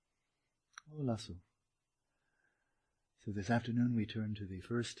lasso. So this afternoon we turn to the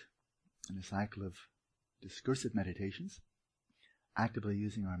first in a cycle of discursive meditations, actively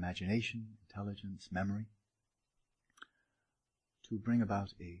using our imagination, intelligence, memory, to bring about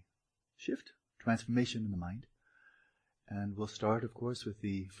a shift, transformation in the mind. And we'll start, of course, with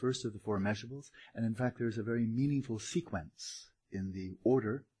the first of the four measurables. And in fact, there's a very meaningful sequence in the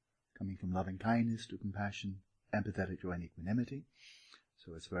order, coming from loving kindness to compassion, empathetic joy, and equanimity.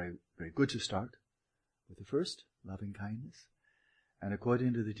 So it's very, very good to start with the first, loving kindness. And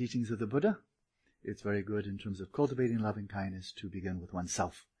according to the teachings of the Buddha, it's very good in terms of cultivating loving kindness to begin with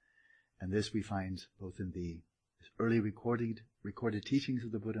oneself. And this we find both in the early recorded teachings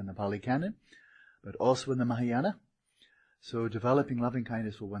of the Buddha in the Pali Canon, but also in the Mahayana. So developing loving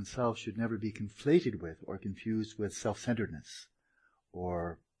kindness for oneself should never be conflated with or confused with self-centeredness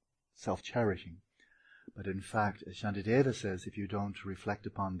or self-cherishing. But in fact, as Shantideva says, if you don't reflect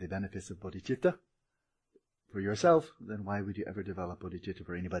upon the benefits of bodhicitta for yourself, then why would you ever develop bodhicitta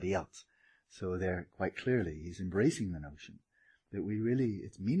for anybody else? So there, quite clearly, he's embracing the notion that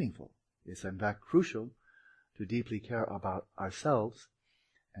it's meaningful. It's in fact crucial to deeply care about ourselves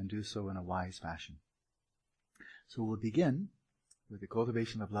and do so in a wise fashion. So we'll begin with the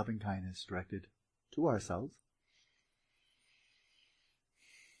cultivation of loving kindness directed to ourselves.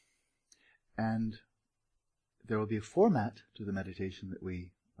 And there will be a format to the meditation that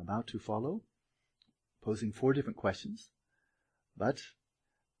we are about to follow, posing 4 different questions. But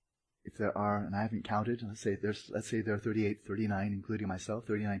if there are, and I haven't counted, let's say there are 38, 39, including myself,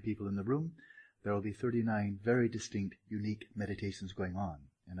 39 people in the room, there will be 39 very distinct, unique meditations going on.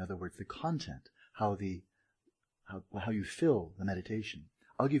 In other words, the content, how you fill the meditation.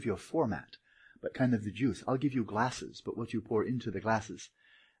 I'll give you a format, but kind of the juice. I'll give you glasses, but what you pour into the glasses,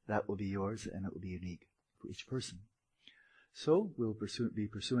 that will be yours, and it will be unique for each person. So we'll be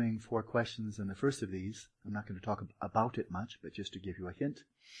pursuing 4 questions, and the first of these, I'm not going to talk about it much, but just to give you a hint,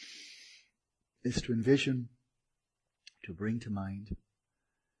 is to envision, to bring to mind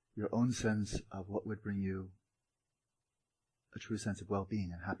your own sense of what would bring you a true sense of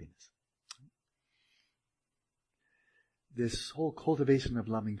well-being and happiness. This whole cultivation of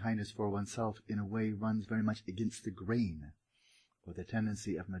loving kindness for oneself, in a way, runs very much against the grain, or the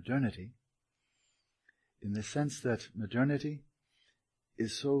tendency of modernity, in the sense that modernity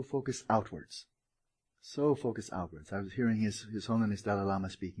is so focused outwards. So focused outwards. I was hearing His Holiness Dalai Lama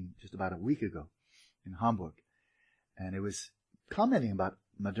speaking just about a week ago in Hamburg, and it was commenting about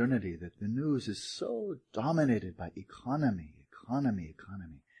modernity, that the news is so dominated by economy,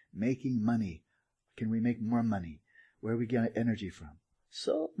 making money. Can we make more money? Where we get energy from?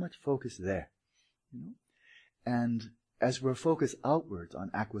 So much focus there, And as we're focused outwards on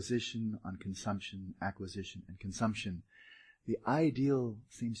acquisition, on consumption, acquisition, and consumption, the ideal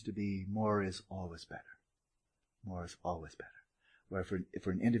seems to be more is always better. More is always better. Where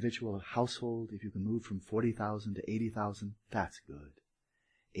for an individual household, if you can move from 40,000 to 80,000, that's good.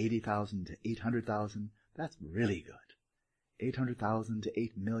 80,000 to 800,000, that's really good. 800,000 to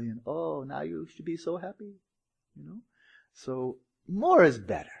 8 million, oh, now you should be so happy, So more is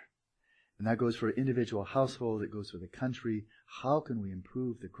better. And that goes for an individual household, it goes for the country. How can we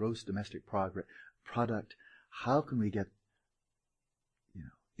improve the gross domestic product? How can we get,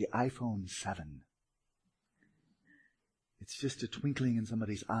 the iPhone 7? It's just a twinkling in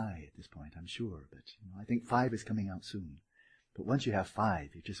somebody's eye at this point, I'm sure. But, I think 5 is coming out soon. But once you have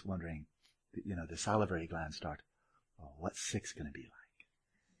 5, you're just wondering, the salivary glands start, what's 6 going to be like?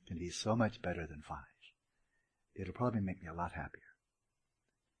 It's going to be so much better than 5. It'll probably make me a lot happier.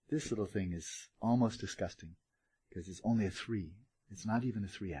 This little thing is almost disgusting because it's only a 3. It's not even a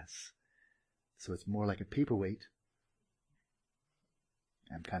 3S. So it's more like a paperweight.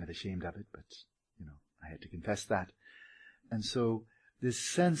 I'm kind of ashamed of it, but, I had to confess that. And so this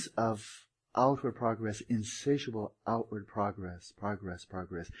sense of outward progress, insatiable outward progress.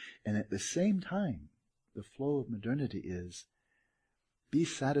 And at the same time, the flow of modernity is be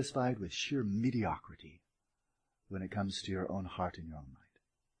satisfied with sheer mediocrity when it comes to your own heart and your own mind.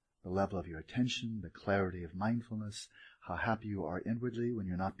 The level of your attention, the clarity of mindfulness, how happy you are inwardly when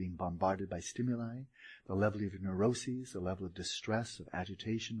you're not being bombarded by stimuli, the level of your neuroses, the level of distress, of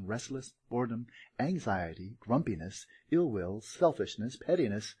agitation, restless, boredom, anxiety, grumpiness, ill will, selfishness,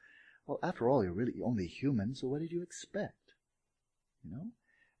 pettiness. Well, after all, you're really only human, so what did you expect?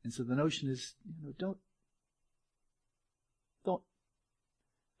 And so the notion is, don't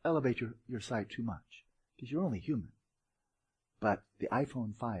elevate your sight too much, because you're only human. But the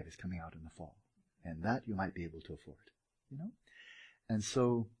iPhone 5 is coming out in the fall, and that you might be able to afford, And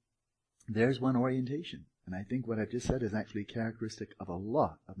so there's one orientation. And I think what I've just said is actually characteristic of a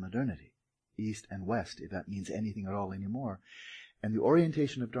lot of modernity, east, and west, if that means anything at all anymore. And the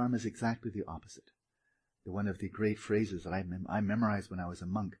orientation of Dharma is exactly the opposite. One of the great phrases that I memorized when I was a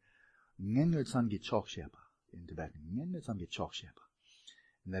monk, in Tibetan,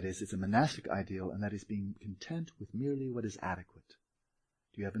 and that is, it's a monastic ideal, and that is being content with merely what is adequate.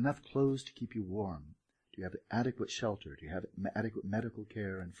 Do you have enough clothes to keep you warm? Do you have adequate shelter? Do you have adequate medical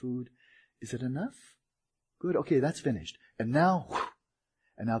care and food? Is it enough? Good, okay, that's finished. And now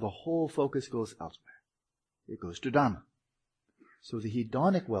the whole focus goes elsewhere. It goes to Dharma. So the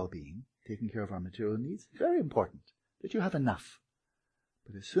hedonic well-being, taking care of our material needs, is very important, that you have enough.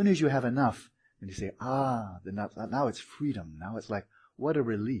 But as soon as you have enough, then you say, now it's freedom. Now it's like, what a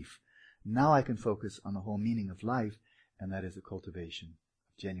relief. Now I can focus on the whole meaning of life, and that is the cultivation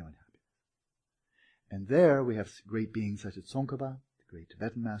of genuine happiness. And there we have great beings such as Tsongkhapa, the great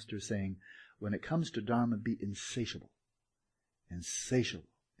Tibetan master, saying, when it comes to Dharma, be insatiable. Insatiable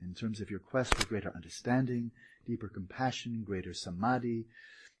in terms of your quest for greater understanding, deeper compassion, greater samadhi,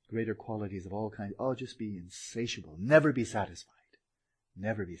 greater qualities of all kinds. Oh, just be insatiable. Never be satisfied.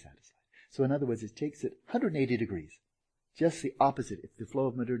 Never be satisfied. So in other words, it takes it 180 degrees. Just the opposite. If the flow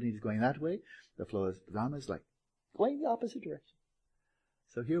of modernity is going that way, the flow of Dharma is like going the opposite direction.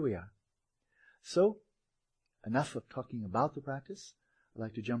 So here we are. So, enough of talking about the practice. I'd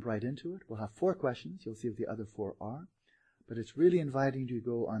like to jump right into it. We'll have 4 questions. You'll see what the other 4 are. But it's really inviting you to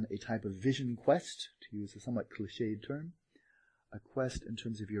go on a type of vision quest, to use a somewhat cliched term. A quest in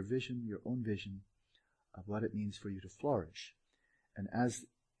terms of your vision, your own vision, of what it means for you to flourish. And as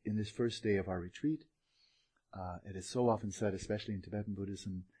in this first day of our retreat, it is so often said, especially in Tibetan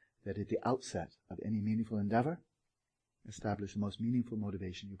Buddhism, that at the outset of any meaningful endeavor, establish the most meaningful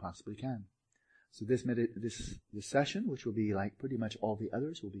motivation you possibly can. So this session, which will be like pretty much all the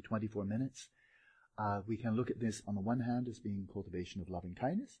others, will be 24 minutes. We can look at this on the one hand as being cultivation of loving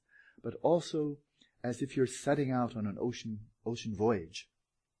kindness, but also as if you're setting out on an ocean voyage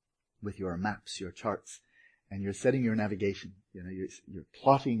with your maps, your charts, and you're setting your navigation. You know, you're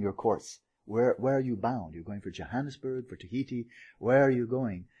plotting your course. Where are you bound? You're going for Johannesburg, for Tahiti. Where are you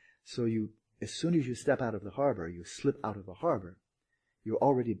going? So as soon as you step out of the harbor, you slip out of the harbor. You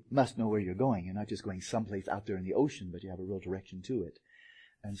already must know where you're going. You're not just going someplace out there in the ocean, but you have a real direction to it.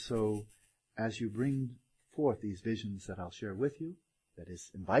 And so, as you bring forth these visions that I'll share with you, that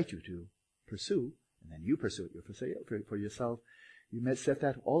is, invite you to pursue, and then you pursue it for yourself, you may set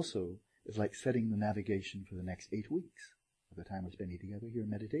that also as like setting the navigation for the next 8 weeks of the time we're spending together here in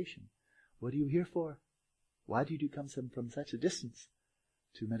meditation. What are you here for? Why did you come from such a distance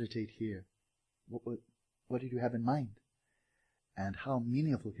to meditate here? What did you have in mind? And how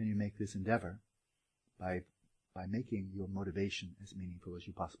meaningful can you make this endeavor by making your motivation as meaningful as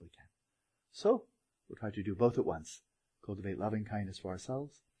you possibly can? So, we'll try to do both at once. Cultivate loving kindness for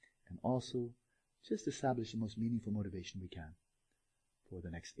ourselves, and also just establish the most meaningful motivation we can for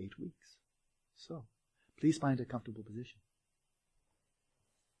the next 8 weeks. So, please find a comfortable position.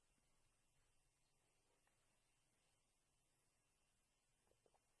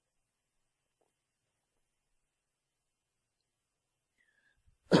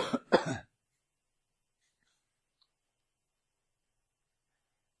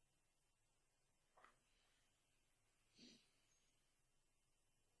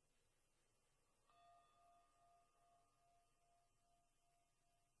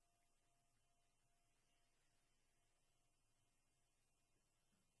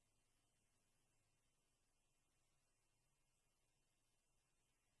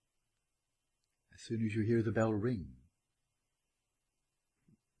 As soon as you hear the bell ring,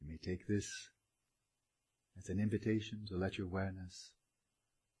 you may take this as an invitation to let your awareness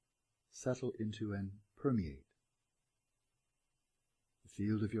settle into and permeate the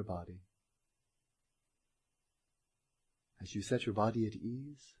field of your body. As you set your body at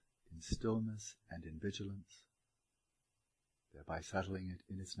ease, in stillness and in vigilance, thereby settling it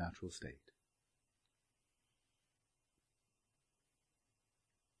in its natural state.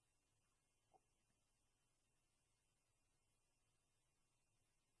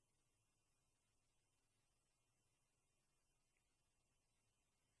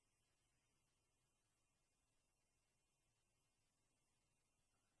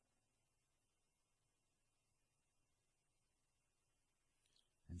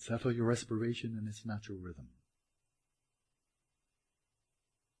 And settle your respiration in its natural rhythm,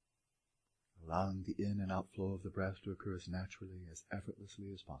 allowing the in and outflow of the breath to occur as naturally, as effortlessly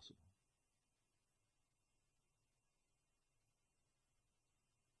as possible.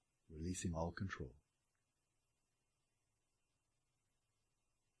 Releasing all control.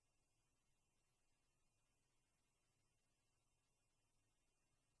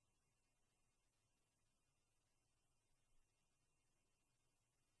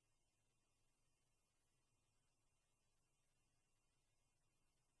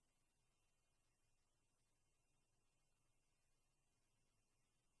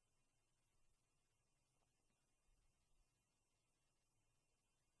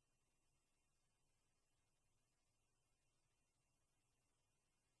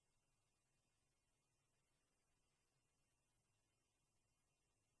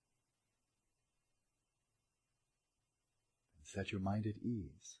 set your mind at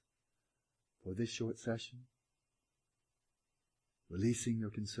ease for this short session, releasing your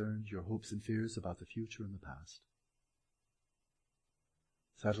concerns, your hopes and fears about the future and the past,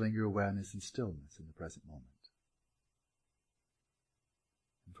 settling your awareness in stillness in the present moment.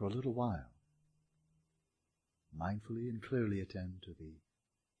 And for a little while, mindfully and clearly attend to the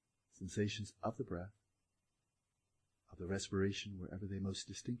sensations of the breath, of the respiration wherever they most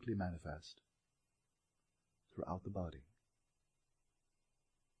distinctly manifest throughout the body.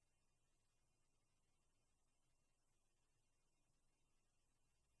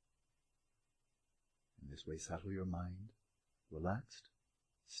 In this way, settle your mind, relaxed,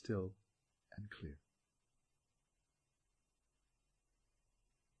 still, and clear.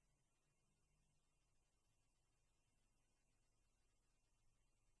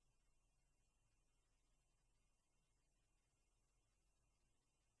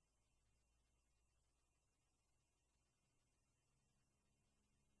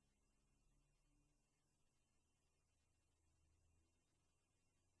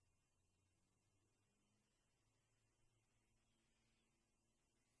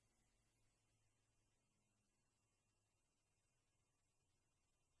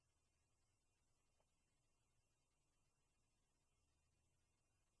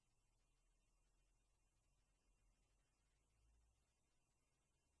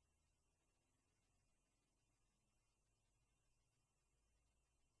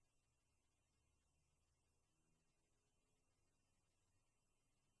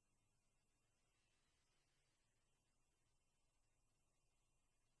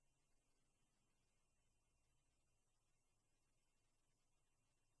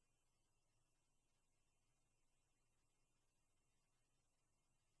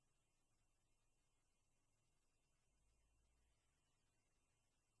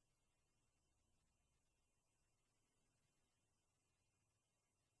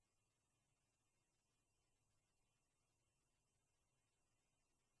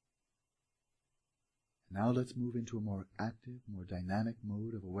 Now let's move into a more active, more dynamic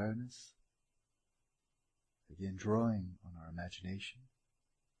mode of awareness. Again, drawing on our imagination,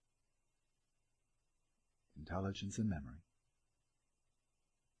 intelligence, and memory.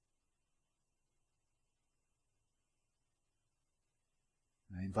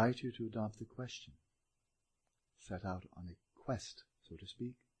 And I invite you to adopt the question, set out on a quest, so to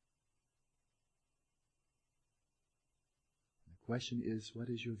speak. And the question is, what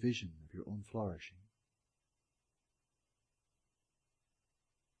is your vision of your own flourishing?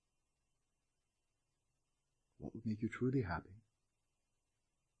 What would make you truly happy,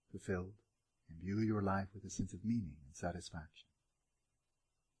 fulfilled, imbue your life with a sense of meaning and satisfaction?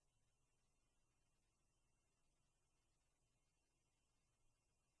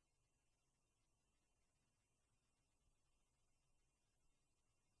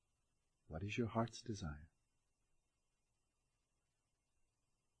 What is your heart's desire?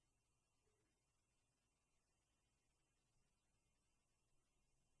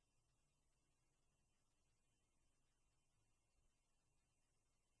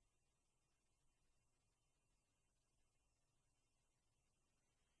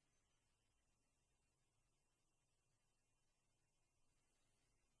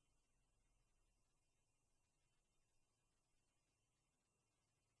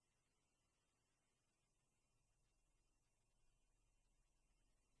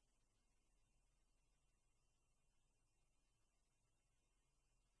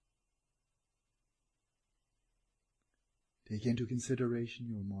 Take into consideration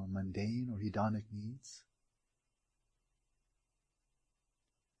your more mundane or hedonic needs.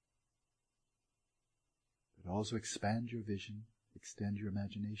 But also expand your vision, extend your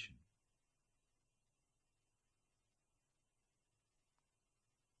imagination.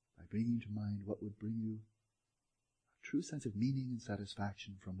 By bringing to mind what would bring you a true sense of meaning and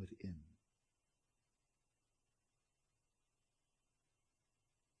satisfaction from within.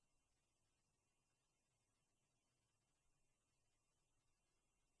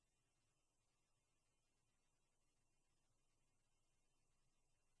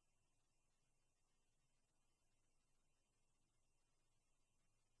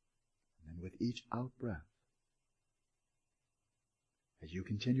 With each out-breath, as you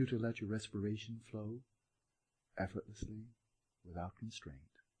continue to let your respiration flow effortlessly, without constraint,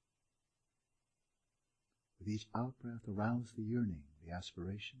 with each out-breath arouse the yearning, the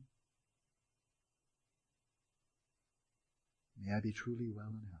aspiration. May I be truly well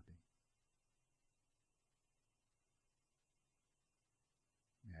and happy.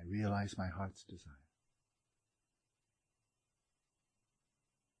 May I realize my heart's desire.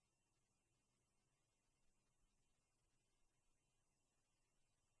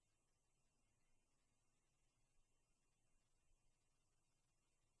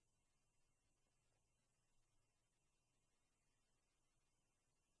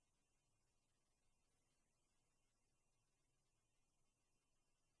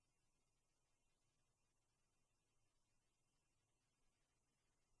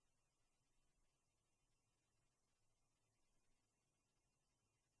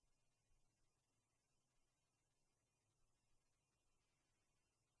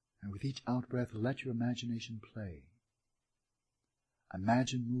 And with each out-breath, let your imagination play.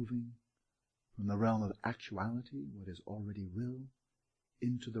 Imagine moving from the realm of actuality, what is already will,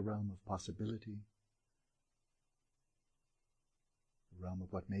 into the realm of possibility, the realm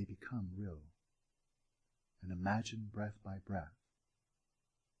of what may become real. And imagine breath by breath,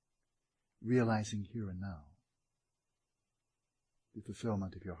 realizing here and now the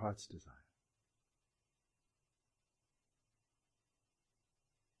fulfillment of your heart's desire.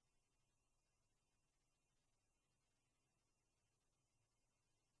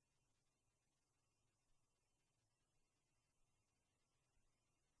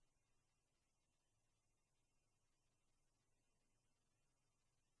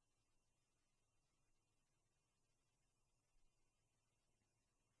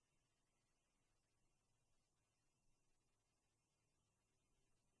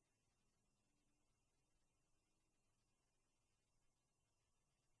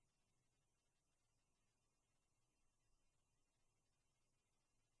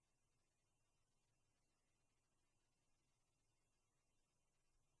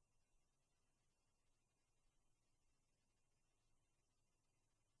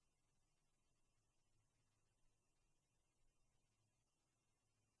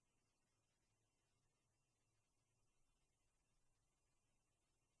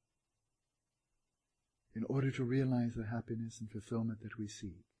 In order to realize the happiness and fulfillment that we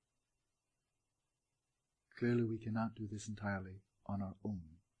seek, clearly we cannot do this entirely on our own.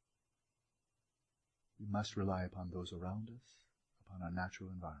 We must rely upon those around us, upon our natural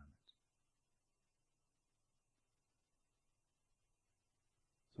environment.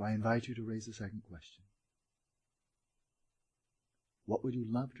 So I invite you to raise the second question. What would you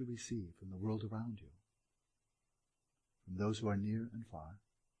love to receive from the world around you? From those who are near and far?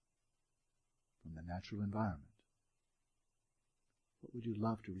 From the natural environment? What would you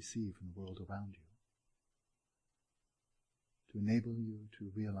love to receive from the world around you to enable you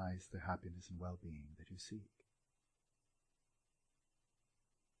to realize the happiness and well-being that you seek?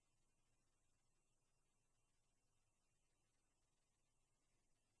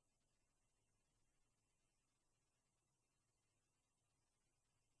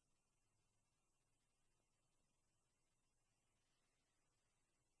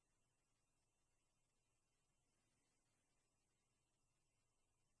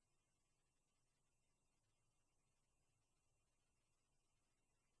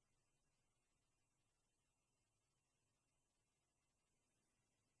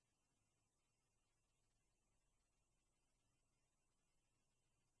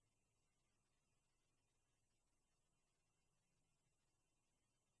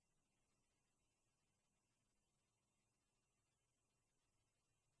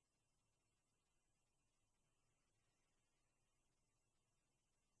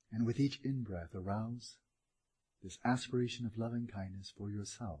 And with each in-breath, arouse this aspiration of loving kindness for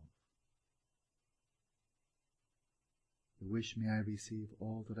yourself. The wish, may I receive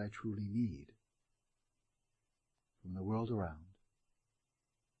all that I truly need from the world around,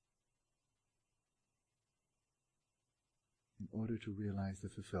 in order to realize the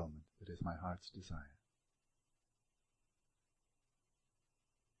fulfillment that is my heart's desire.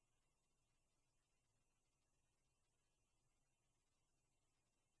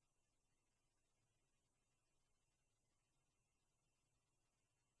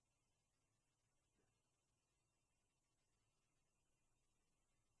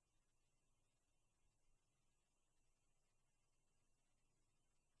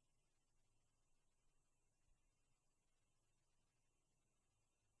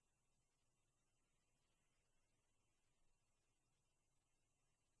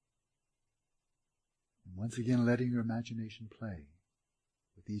 And once again, letting your imagination play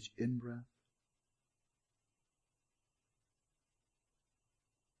with each in-breath.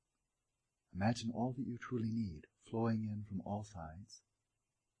 Imagine all that you truly need flowing in from all sides.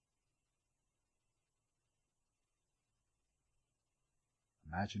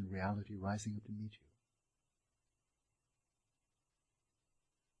 Imagine reality rising up to meet you.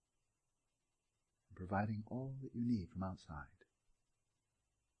 And providing all that you need from outside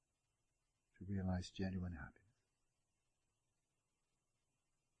to realize genuine happiness.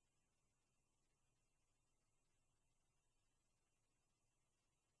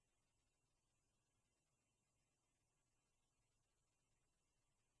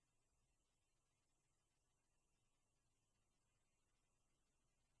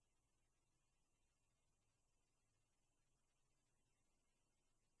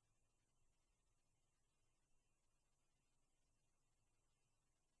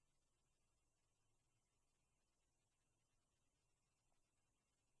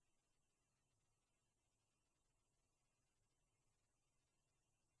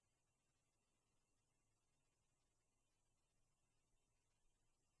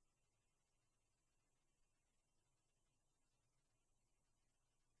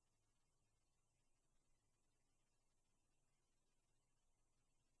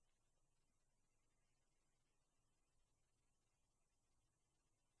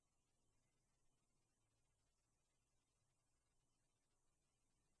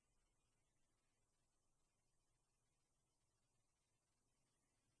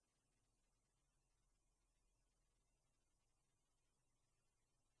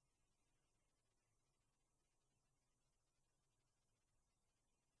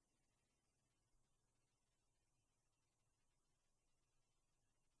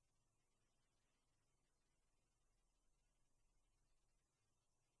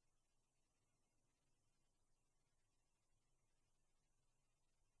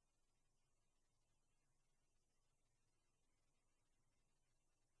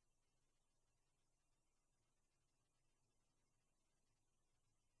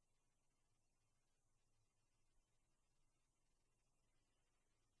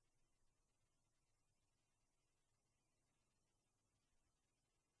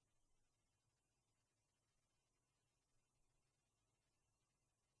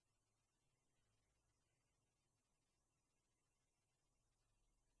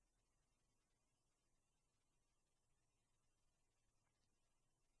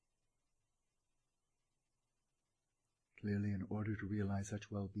 Clearly, in order to realize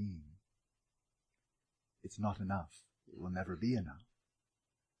such well-being, it's not enough, it will never be enough,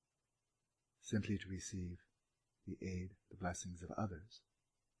 simply to receive the aid, the blessings of others.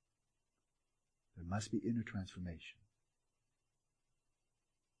 There must be inner transformation,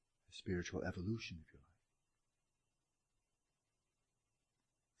 a spiritual evolution, if you like.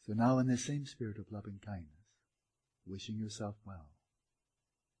 So now, in this same spirit of loving kindness, wishing yourself well,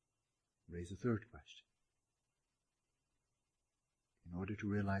 raise a third question. In order to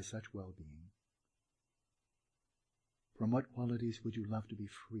realize such well-being, from what qualities would you love to be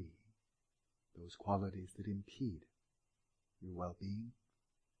free? Those qualities that impede your well-being,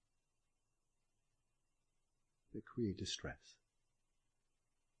 that create distress.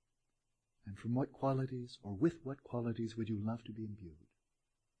 And from what qualities, or with what qualities, would you love to be imbued?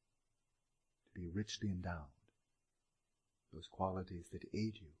 To be richly endowed. Those qualities that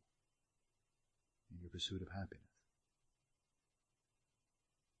aid you in your pursuit of happiness.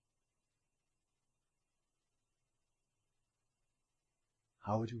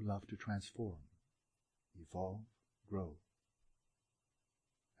 How would you love to transform, evolve, grow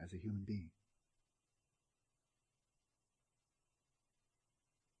as a human being?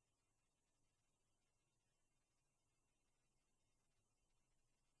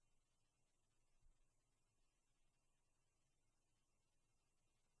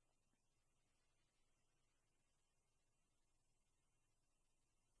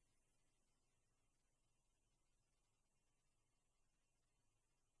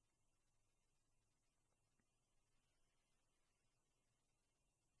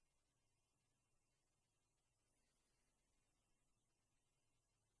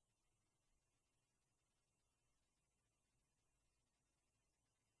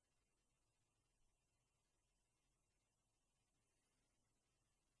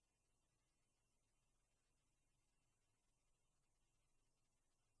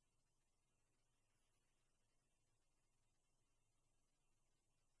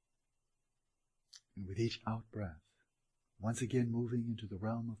 And with each out-breath, once again moving into the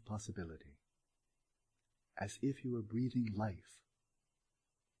realm of possibility, as if you were breathing life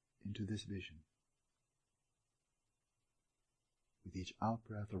into this vision. With each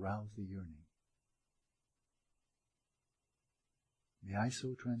out-breath, arouse the yearning. May I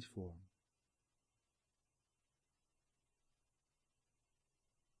so transform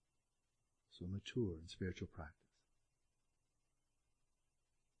so mature in spiritual practice,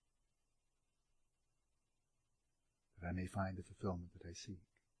 that I may find the fulfillment that I seek.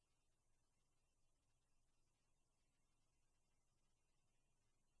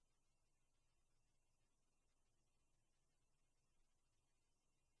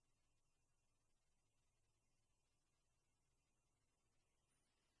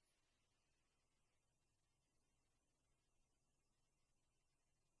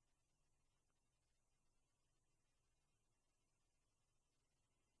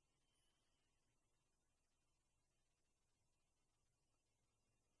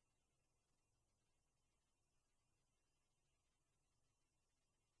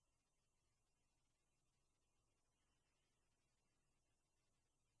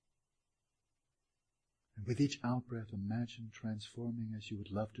 And with each out-breath, imagine transforming as you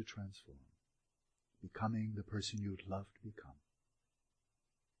would love to transform, becoming the person you would love to become.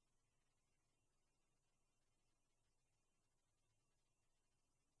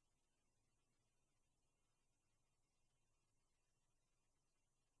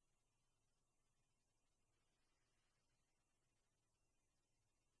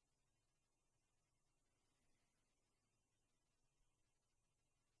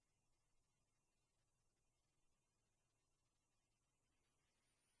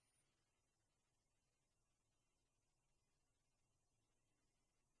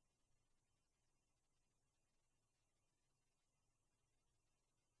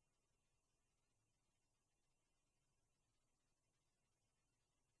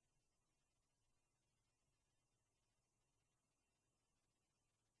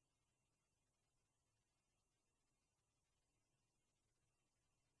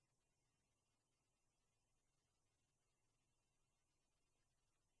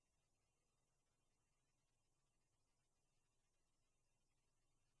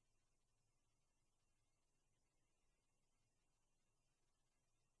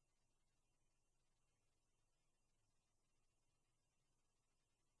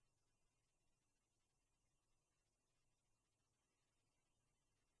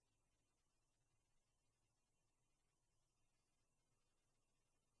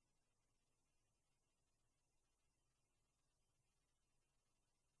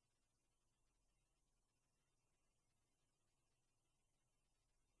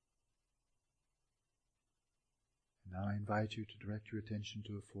 I invite you to direct your attention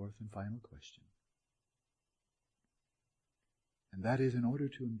to a fourth and final question. And that is, in order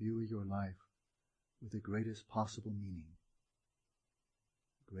to imbue your life with the greatest possible meaning,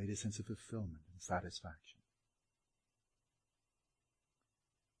 the greatest sense of fulfillment and satisfaction,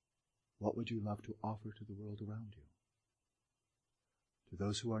 what would you love to offer to the world around you? To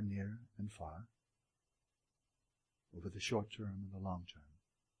those who are near and far, over the short term and the long term,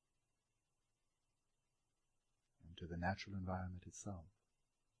 and to the natural environment itself.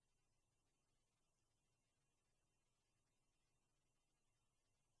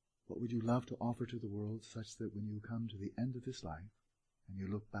 What would you love to offer to the world such that when you come to the end of this life and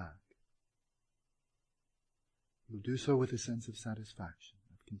you look back, you'll do so with a sense of satisfaction,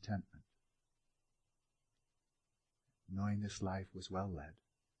 of contentment, knowing this life was well led,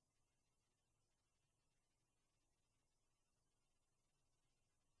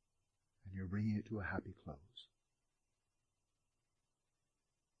 and you're bringing it to a happy close.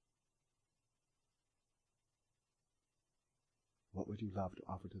 What would you love to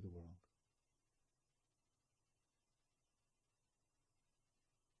offer to the world?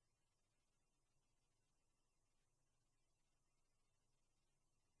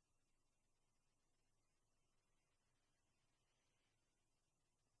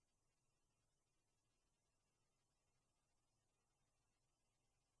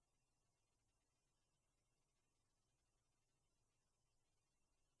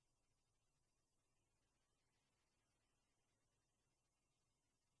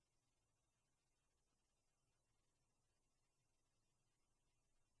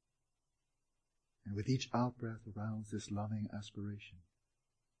 And with each out-breath arouse this loving aspiration.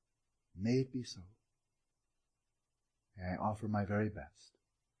 May it be so. May I offer my very best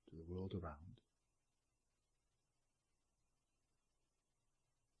to the world around.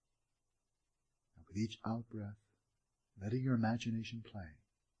 And with each out-breath, letting your imagination play.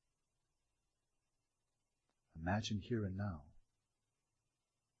 Imagine here and now.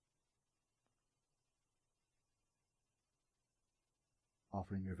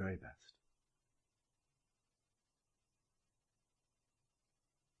 Offering your very best.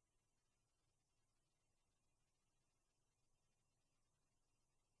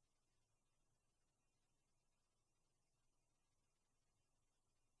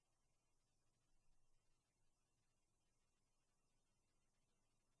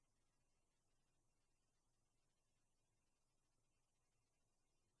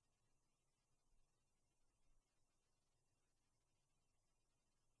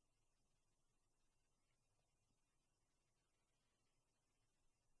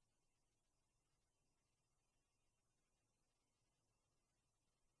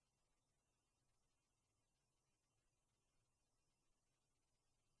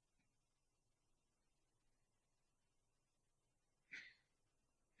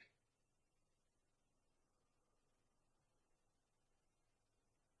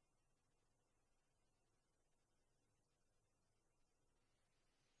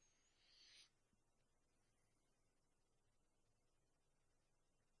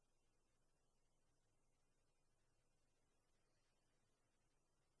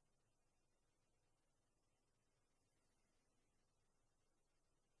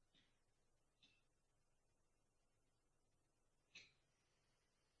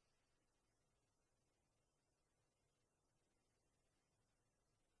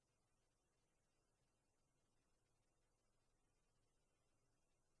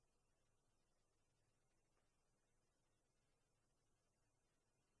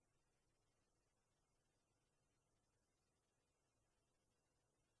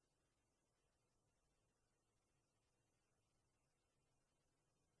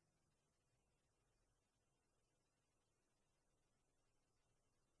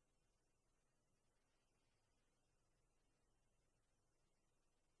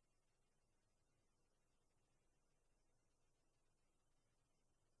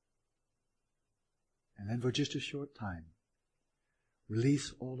 And then for just a short time,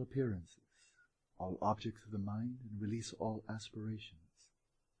 release all appearances, all objects of the mind, and release all aspirations.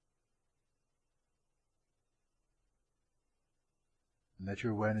 And let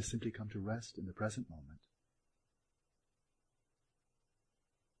your awareness simply come to rest in the present moment.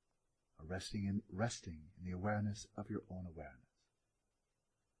 Resting in the awareness of your own awareness.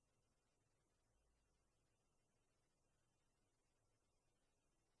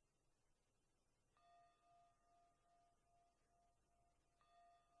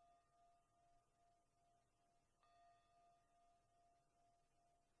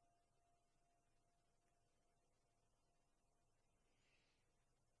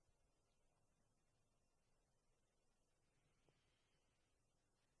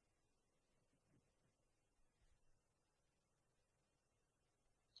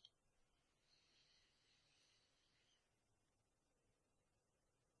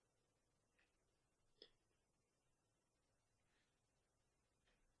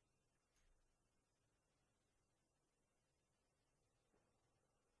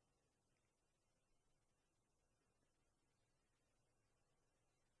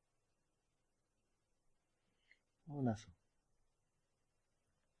 no less so.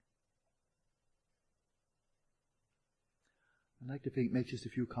 I'd like to make just a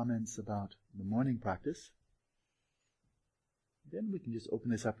few comments about the morning practice. Then we can just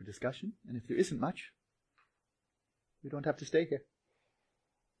open this up for discussion. And if there isn't much, we don't have to stay here.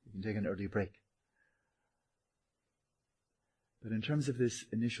 We can take an early break. But in terms of this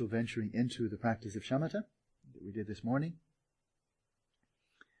initial venturing into the practice of shamatha that we did this morning,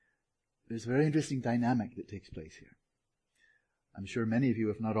 there's a very interesting dynamic that takes place here. I'm sure many of you,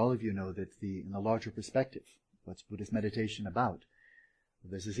 if not all of you, know that in the larger perspective, what's Buddhist meditation about?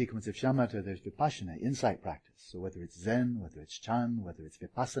 There's a sequence of shamatha, there's vipassana, insight practice. So whether it's Zen, whether it's Chan, whether it's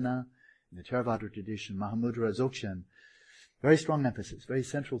vipassana, in the Theravada tradition, Mahamudra, Dzogchen, very strong emphasis, very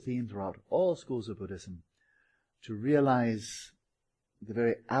central theme throughout all schools of Buddhism, to realize the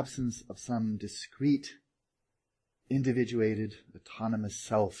very absence of some discrete, individuated, autonomous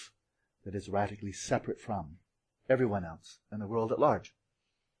self that is radically separate from everyone else and the world at large.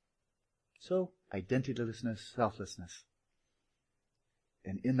 So, identitylessness, selflessness.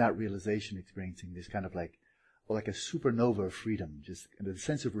 And in that realization, experiencing this kind of like a supernova of freedom, just a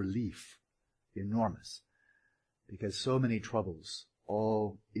sense of relief, enormous. Because so many troubles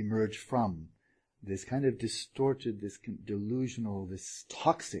all emerge from this kind of distorted, this delusional, this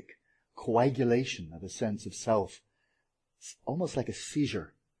toxic coagulation of a sense of self. It's almost like a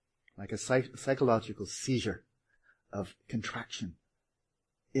seizure, like a psychological seizure of contraction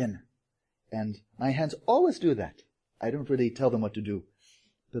in. And my hands always do that. I don't really tell them what to do,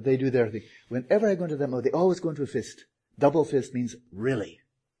 but they do their thing. Whenever I go into that mode, they always go into a fist. Double fist means really.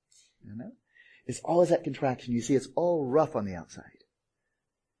 You know? It's always that contraction. You see, it's all rough on the outside.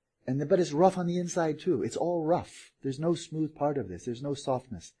 But it's rough on the inside too. It's all rough. There's no smooth part of this. There's no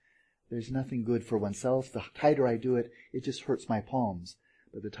softness. There's nothing good for oneself. The tighter I do it, it just hurts my palms.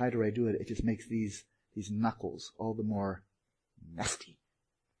 But the tighter I do it, it just makes these knuckles all the more nasty.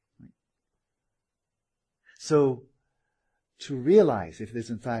 Right? So, to realize, if this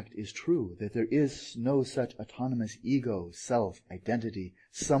in fact is true, that there is no such autonomous ego, self, identity,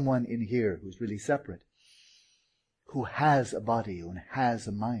 someone in here who's really separate, who has a body and has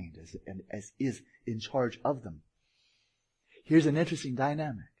a mind as is in charge of them. Here's an interesting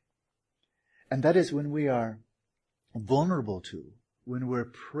dynamic. And that is when we are vulnerable to, when we're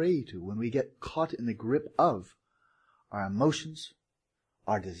prey to, when we get caught in the grip of our emotions,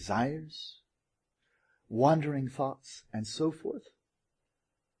 our desires, wandering thoughts, and so forth.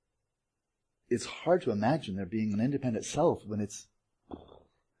 It's hard to imagine there being an independent self when it's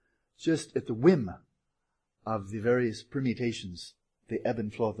just at the whim of the various permutations, the ebb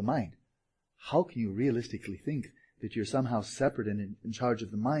and flow of the mind. How can you realistically think that you're somehow separate and in charge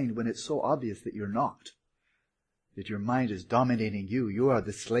of the mind when it's so obvious that you're not? That your mind is dominating you. You are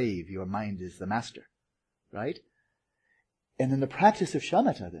the slave. Your mind is the master. Right? And in the practice of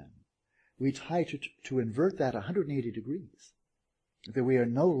shamatha then, we try to invert that 180 degrees. That we are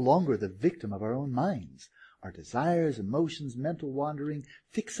no longer the victim of our own minds. Our desires, emotions, mental wandering,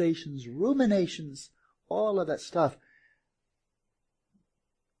 fixations, ruminations, all of that stuff.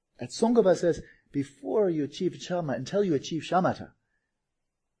 Tsongkhapa says, before you achieve shamatha, until you achieve shamatha,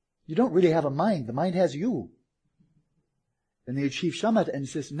 you don't really have a mind. The mind has you. And you achieve shamatha, and he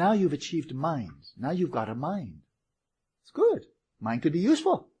says, now you've achieved mind. Now you've got a mind. It's good. Mind could be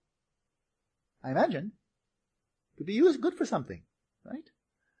useful. I imagine. Could be good for something, right?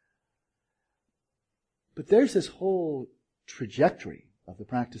 But there's this whole trajectory of the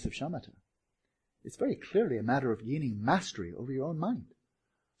practice of shamatha. It's very clearly a matter of gaining mastery over your own mind.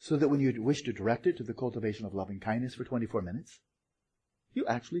 So that when you wish to direct it to the cultivation of loving kindness for 24 minutes, you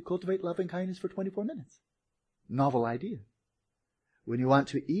actually cultivate loving kindness for 24 minutes. Novel idea. When you want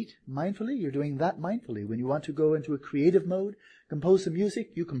to eat mindfully, you're doing that mindfully. When you want to go into a creative mode, compose some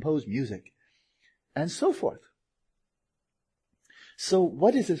music, you compose music. And so forth. So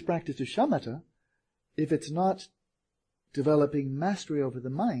what is this practice of shamatha if it's not developing mastery over the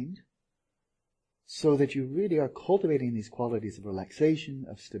mind so that you really are cultivating these qualities of relaxation,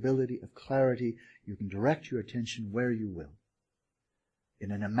 of stability, of clarity? You can direct your attention where you will.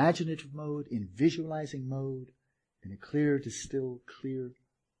 In an imaginative mode, in visualizing mode, in a clear, distilled, clear,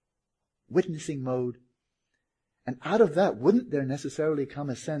 witnessing mode. And out of that, wouldn't there necessarily come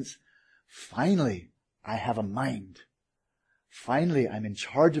a sense, finally, I have a mind. Finally, I'm in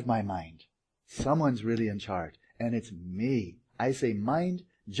charge of my mind. Someone's really in charge, and it's me. I say, mind,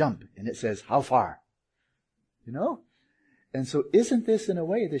 jump, and it says, how far? You know? And so isn't this, in a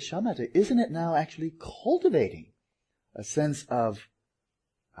way, the shamatha, isn't it now actually cultivating a sense of,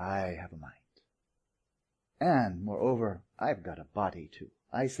 I have a mind. And, moreover, I've got a body too.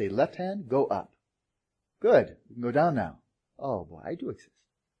 I say, left hand, go up. Good. We can go down now. Oh boy, I do exist.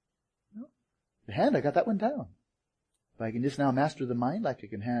 No. The hand, I got that one down. If I can just now master the mind like I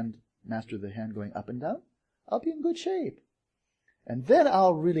can master the hand going up and down, I'll be in good shape. And then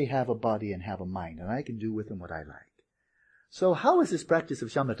I'll really have a body and have a mind, and I can do with them what I like. So how is this practice of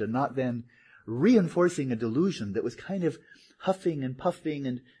shamatha not then reinforcing a delusion that was kind of huffing and puffing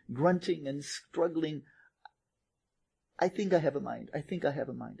and grunting and struggling? I think I have a mind. I think I have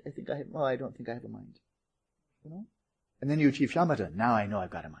a mind. I don't think I have a mind. You know? And then you achieve shamatha. Now I know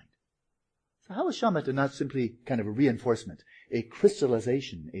I've got a mind. So how is shamatha not simply kind of a reinforcement, a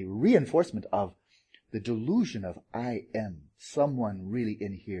crystallization, a reinforcement of the delusion of I am someone really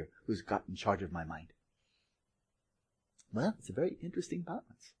in here who's got in charge of my mind? Well, it's a very interesting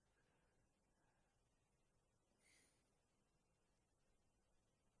balance.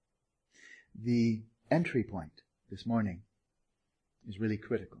 The entry point this morning is really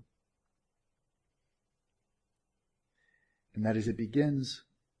critical. And that is, it begins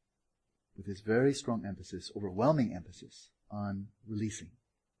with this very strong emphasis, overwhelming emphasis on releasing.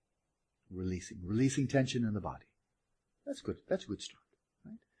 Releasing tension in the body. That's good. That's a good start.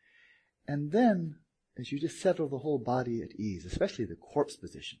 Right? And then, as you just settle the whole body at ease, especially the corpse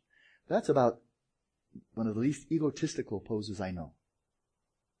position, that's about one of the least egotistical poses I know.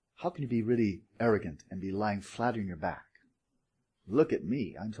 How can you be really arrogant and be lying flat on your back? Look at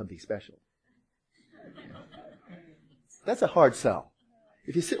me, I'm something special. That's a hard sell.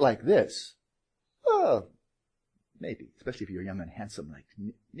 If you sit like this, oh, maybe, especially if you're young and handsome like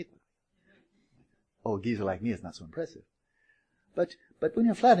Nick. Oh, a geezer like me is not so impressive. But when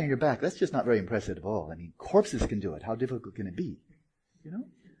you're flat on your back, that's just not very impressive at all. I mean, corpses can do it. How difficult can it be? You know?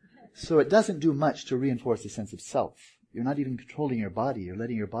 So it doesn't do much to reinforce the sense of self. You're not even controlling your body. You're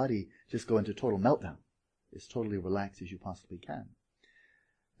letting your body just go into total meltdown. As totally relaxed as you possibly can.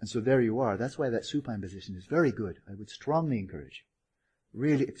 And so there you are. That's why that supine position is very good. I would strongly encourage you.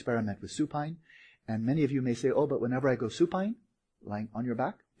 Really experiment with supine. And many of you may say, oh, but whenever I go supine, lying on your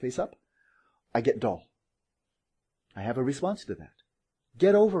back, face up, I get dull. I have a response to that.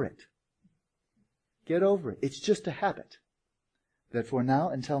 Get over it. Get over it. It's just a habit. That for now,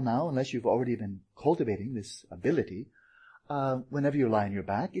 until now, unless you've already been cultivating this ability, whenever you lie on your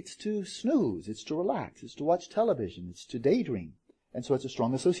back, it's to snooze, it's to relax, it's to watch television, it's to daydream. And so it's a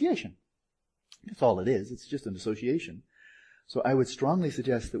strong association. That's all it is. It's just an association. So I would strongly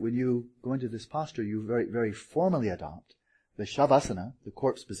suggest that when you go into this posture, you very, very formally adopt the shavasana, the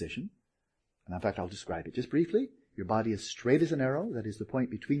corpse position. And in fact, I'll describe it just briefly. Your body is straight as an arrow. That is the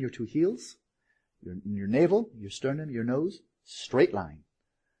point between your two heels. Your navel, your sternum, your nose, straight line.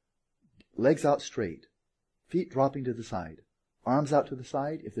 Legs out straight. Feet dropping to the side. Arms out to the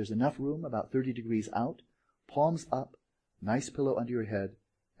side. If there's enough room, about 30 degrees out. Palms up. Nice pillow under your head.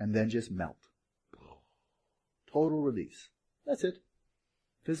 And then just melt. Total release. That's it.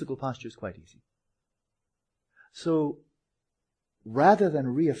 Physical posture is quite easy. So, rather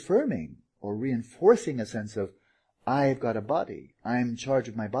than reaffirming or reinforcing a sense of, I've got a body, I'm in charge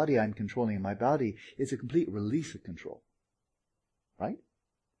of my body, I'm controlling my body, it's a complete release of control. Right?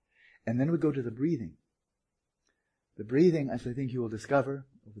 And then we go to the breathing. The breathing, as I think you will discover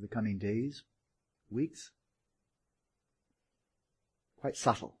over the coming days, weeks, quite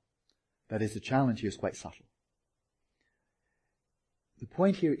subtle. That is, the challenge here is quite subtle. The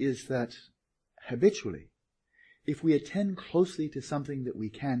point here is that habitually, if we attend closely to something that we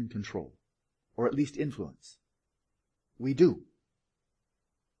can control, or at least influence, we do.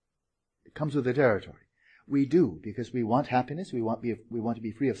 It comes with the territory. We do, because we want happiness, we want to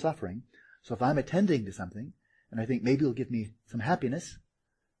be free of suffering. So if I'm attending to something, and I think maybe it'll give me some happiness,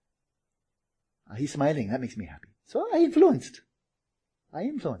 he's smiling, that makes me happy. So I influenced,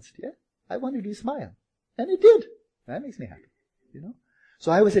 yeah. I wanted you to smile. And it did. That makes me happy, you know.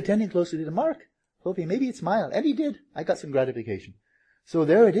 So I was attending closely to Mark, hoping maybe he'd smile. And he did. I got some gratification. So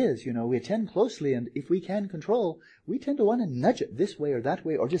there it is, you know, we attend closely, and if we can control, we tend to want to nudge it this way or that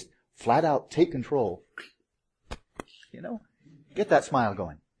way, or just flat out take control. You know, get that smile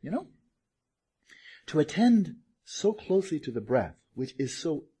going, you know. To attend so closely to the breath, which is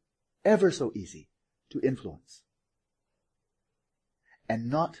so ever so easy to influence,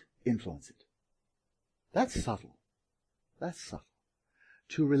 and not influence it. That's subtle. That's subtle.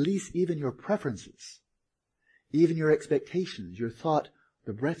 To release even your preferences, even your expectations, your thought,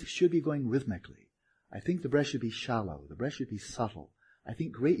 the breath should be going rhythmically. I think the breath should be shallow. The breath should be subtle. I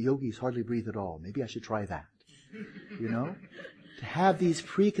think great yogis hardly breathe at all. Maybe I should try that. You know? To have these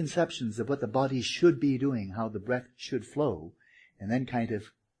preconceptions of what the body should be doing, how the breath should flow, and then kind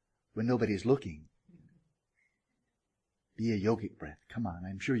of, when nobody's looking, be a yogic breath. Come on,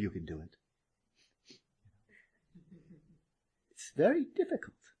 I'm sure you can do it. It's very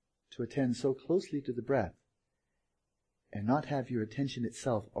difficult to attend so closely to the breath and not have your attention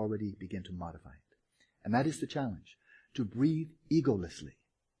itself already begin to modify it. And that is the challenge, to breathe egolessly.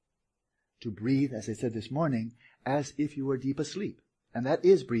 To breathe, as I said this morning, as if you were deep asleep. And that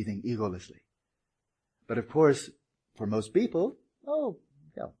is breathing egolessly. But of course, for most people,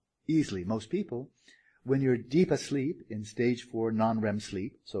 easily most people, when you're deep asleep in stage 4 non-REM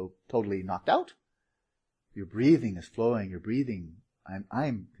sleep, so totally knocked out, your breathing is flowing, you're breathing,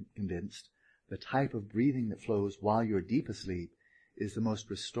 I'm convinced, the type of breathing that flows while you're deep asleep is the most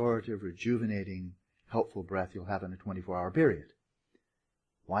restorative, rejuvenating, helpful breath you'll have in a 24-hour period.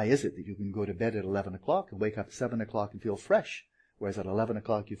 Why is it that you can go to bed at 11 o'clock and wake up at 7 o'clock and feel fresh, whereas at 11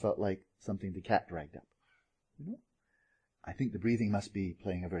 o'clock you felt like something the cat dragged up? I think the breathing must be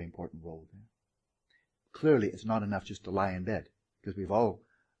playing a very important role there. Clearly, it's not enough just to lie in bed, because we've all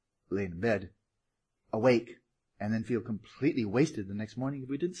lain in bed, awake, and then feel completely wasted the next morning if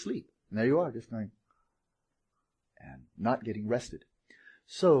we didn't sleep. And there you are, just going, and not getting rested.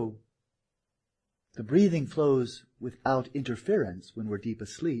 So, the breathing flows without interference when we're deep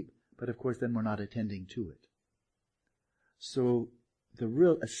asleep, but of course then we're not attending to it. So, the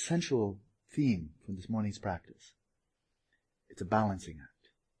real essential theme from this morning's practice, it's a balancing act.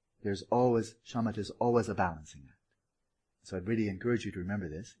 Shamatha is always a balancing act. So I'd really encourage you to remember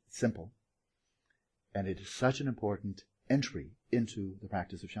this. It's simple. And it is such an important entry into the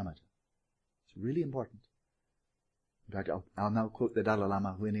practice of shamatha. It's really important. In fact, I'll now quote the Dalai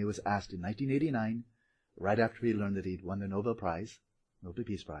Lama when he was asked in 1989, right after he learned that he'd won the Nobel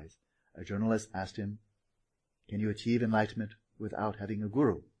Peace Prize, a journalist asked him, can you achieve enlightenment without having a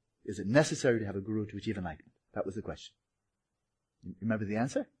guru? Is it necessary to have a guru to achieve enlightenment? That was the question. You remember the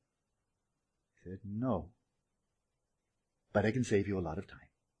answer? He said, no. But I can save you a lot of time.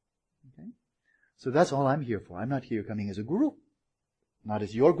 Okay? So that's all I'm here for. I'm not here coming as a guru. Not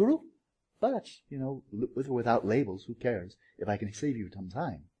as your guru. But, with or without labels, who cares? If I can save you some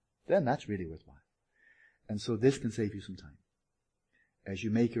time, then that's really worthwhile. And so this can save you some time. As you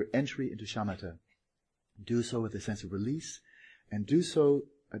make your entry into shamatha, do so with a sense of release, and do so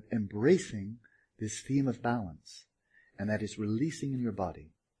embracing this theme of balance. And that is releasing in your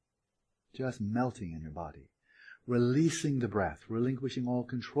body. Just melting in your body. Releasing the breath, relinquishing all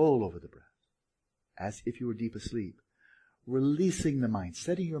control over the breath. As if you were deep asleep. Releasing the mind,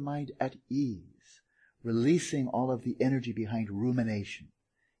 setting your mind at ease. Releasing all of the energy behind rumination.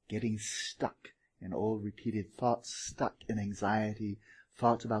 Getting stuck in old repeated thoughts, stuck in anxiety,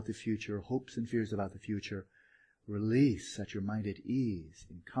 thoughts about the future, hopes and fears about the future. Release, set your mind at ease,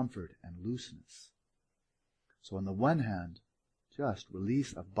 in comfort and looseness. So on the one hand, just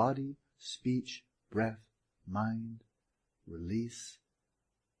release of body, speech, breath, mind, release,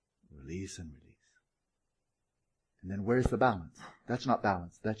 release and release. And then where's the balance? That's not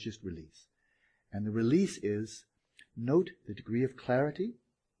balance, that's just release. And the release is, note the degree of clarity,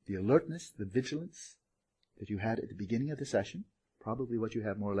 the alertness, the vigilance that you had at the beginning of the session, probably what you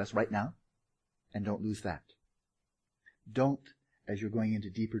have more or less right now, and don't lose that. Don't, as you're going into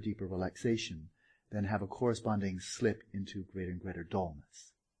deeper, deeper relaxation, then have a corresponding slip into greater and greater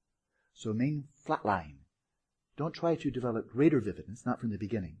dullness. So remain flatline. Don't try to develop greater vividness, not from the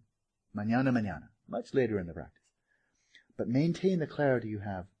beginning. Mañana, much later in the practice. But maintain the clarity you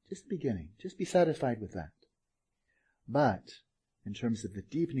have just the beginning. Just be satisfied with that. But in terms of the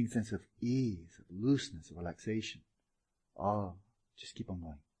deepening sense of ease, of looseness, of relaxation, just keep on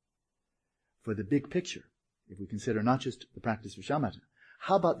going. For the big picture, if we consider not just the practice of shamatha,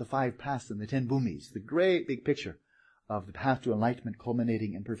 how about the 5 paths and the 10 bhumis, the great big picture of the path to enlightenment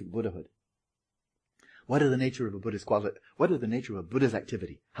culminating in perfect Buddhahood? What is the nature of a Buddha's quality? What is the nature of a Buddha's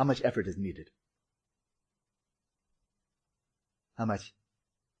activity? How much effort is needed? How much?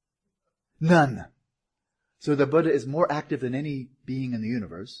 None. So the Buddha is more active than any being in the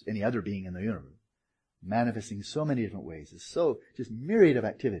universe, any other being in the universe, manifesting in so many different ways. It's so just myriad of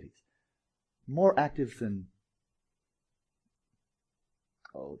activities. More active than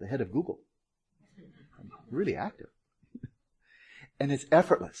the head of Google. Really active. And it's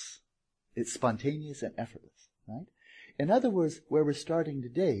effortless. It's spontaneous and effortless, right? In other words, where we're starting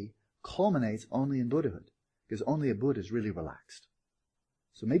today culminates only in Buddhahood, because only a Buddha is really relaxed.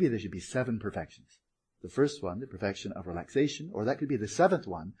 So maybe there should be 7 perfections. The first one, the perfection of relaxation, or that could be the 7th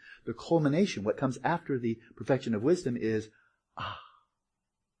one, the culmination, what comes after the perfection of wisdom is,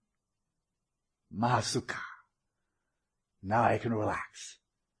 Mahasukha. Now I can relax.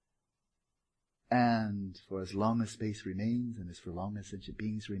 And for as long as space remains, and as for long as sentient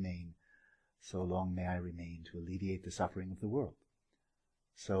beings remain, so long may I remain to alleviate the suffering of the world.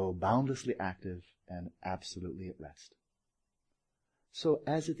 So boundlessly active and absolutely at rest. So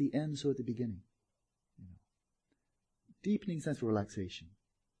as at the end, so at the beginning. Deepening sense of relaxation.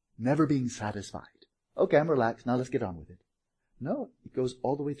 Never being satisfied. Okay, I'm relaxed, now let's get on with it. No, it goes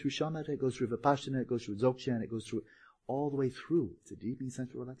all the way through shamatha, it goes through vipassana, it goes through dzogchen, it goes through all the way through. It's a deepening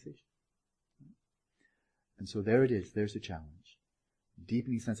sense of relaxation. And so there it is, there's the challenge.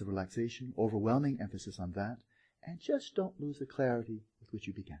 Deepening sense of relaxation, overwhelming emphasis on that, and just don't lose the clarity with which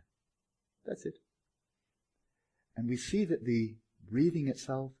you began. That's it. And we see that the breathing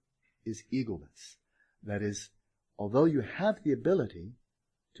itself is egoless. That is, although you have the ability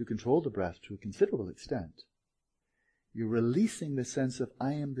to control the breath to a considerable extent, you're releasing the sense of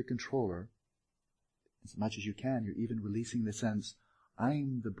I am the controller. As much as you can, you're even releasing the sense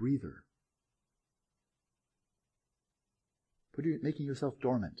I'm the breather. Making yourself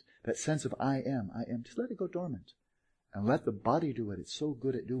dormant. That sense of I am, just let it go dormant. And let the body do what it's so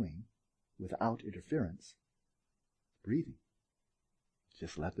good at doing without interference. Breathing.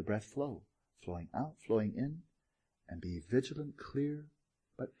 Just let the breath flow. Flowing out, flowing in. And be vigilant, clear,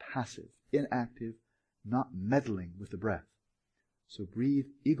 but passive, inactive, not meddling with the breath. So breathe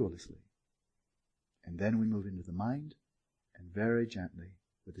egolessly. And then we move into the mind, and very gently,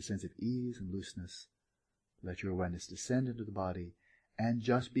 with a sense of ease and looseness, let your awareness descend into the body, and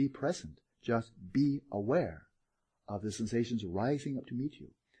just be present. Just be aware of the sensations rising up to meet you.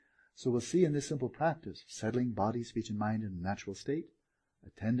 So we'll see in this simple practice, settling body, speech, and mind in a natural state,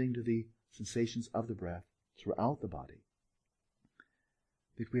 attending to the sensations of the breath throughout the body,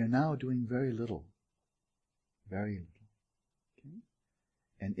 that we are now doing very little. Very little. Okay?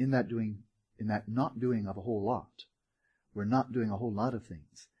 And in that not doing of a whole lot, we're not doing a whole lot of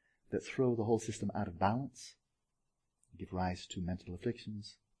things that throw the whole system out of balance, give rise to mental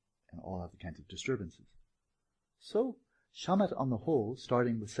afflictions, and all other kinds of disturbances. So, shamatha on the whole,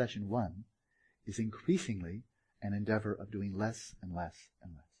 starting with session 1, is increasingly an endeavor of doing less and less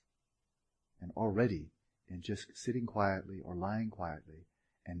and less. And already, in just sitting quietly or lying quietly,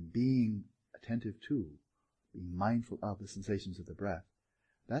 and being attentive to, being mindful of the sensations of the breath,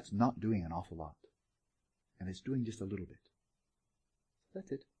 that's not doing an awful lot. And it's doing just a little bit.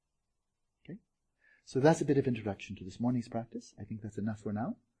 That's it. Okay? So that's a bit of introduction to this morning's practice. I think that's enough for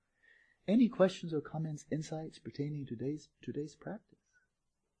now. Any questions or comments, insights pertaining to today's practice?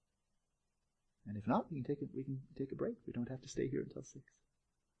 And if not, we can take a break. We don't have to stay here until 6.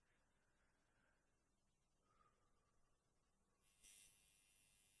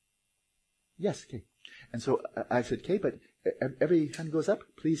 Yes, Kay. And so I said Kay, but every hand goes up.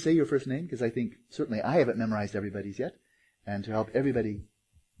 Please say your first name, because I think certainly I haven't memorized everybody's yet. And to help everybody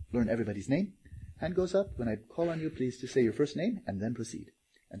learn everybody's name, hand goes up. When I call on you, please just say your first name and then proceed.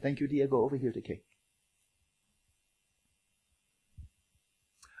 And thank you, Diego. Over here to Kay.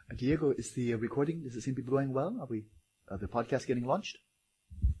 Diego, is the recording, does it seem to be going well? Are the podcast getting launched?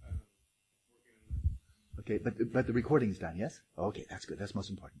 Okay, but the recording's done, yes? Okay, that's good. That's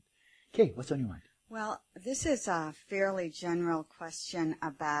most important. Kay, what's on your mind? Well, this is a fairly general question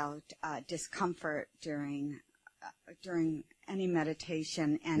about discomfort during any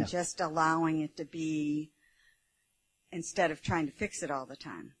meditation, and just allowing it to be instead of trying to fix it all the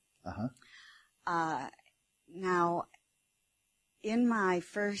time. Now, in my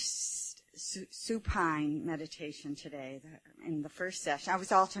first supine meditation today, in the first session, I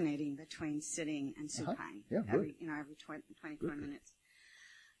was alternating between sitting and supine every 24 minutes.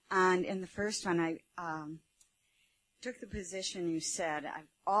 And in the first one, I took the position you said. I've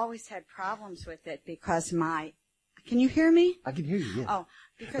always had problems with it because can you hear me? I can hear you, yes. Oh,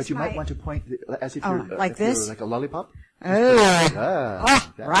 because but you might want to point as if you're like this? You're like a lollipop.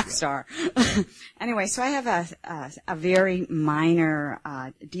 Rock star. Anyway, so I have a very minor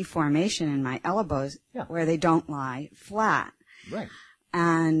deformation in my elbows where they don't lie flat. Right.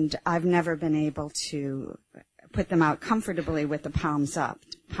 And I've never been able to put them out comfortably with the palms up.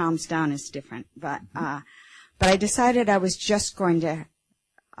 Palms down is different. But I decided I was just going to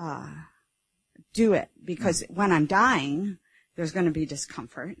do it because when I'm dying, there's going to be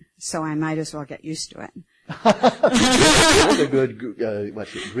discomfort, so I might as well get used to it. That's a good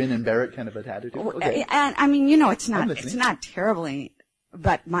grin and bear it kind of an attitude. Okay. And I mean, it's not terribly,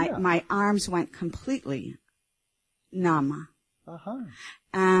 but my arms went completely numb.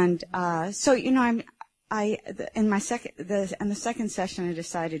 And so in the second session, I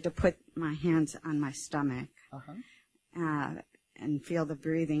decided to put my hands on my stomach and feel the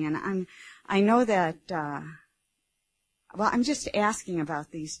breathing. And I know that. I'm just asking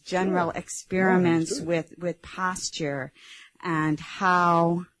about these general experiments with posture and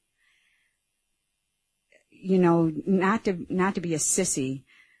how, not to be a sissy,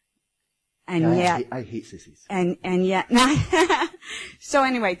 And yeah, yet, I hate sissies. And yet, so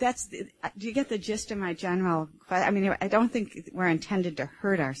anyway, do you get the gist of my general question? I mean, I don't think we're intended to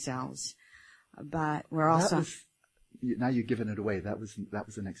hurt ourselves, but we're also... Now you've given it away. That was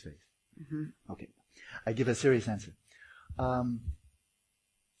the next phase. Mm-hmm. Okay. I give a serious answer.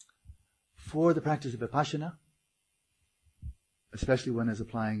 For the practice of Vipassana, especially when is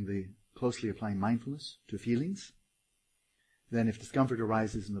closely applying mindfulness to feelings, then if discomfort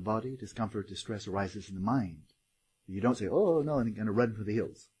arises in the body, distress arises in the mind, you don't say, oh no, I'm going to run for the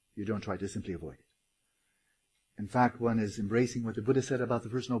hills. You don't try to simply avoid it. In fact, one is embracing what the Buddha said about the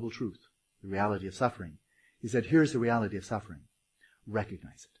First Noble Truth, the reality of suffering. He said, here's the reality of suffering.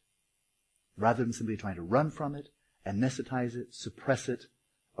 Recognize it. Rather than simply trying to run from it, anesthetize it, suppress it,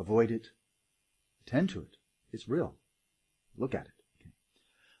 avoid it, attend to it. It's real. Look at it. Okay.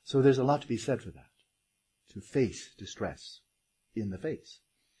 So there's a lot to be said for that. To face distress in the face.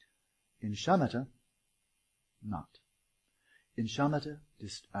 In shamatha, not. In shamatha,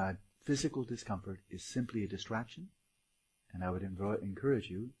 physical discomfort is simply a distraction, and I would encourage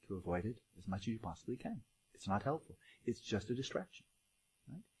you to avoid it as much as you possibly can. It's not helpful. It's just a distraction.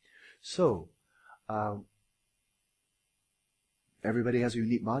 Right? So, everybody has a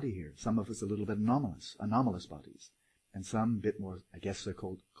unique body here. Some of us a little bit anomalous bodies, and some a bit more, I guess they're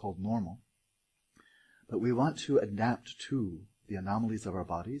called normal. But we want to adapt to the anomalies of our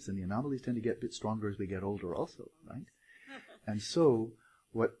bodies, and the anomalies tend to get a bit stronger as we get older also, right? And so,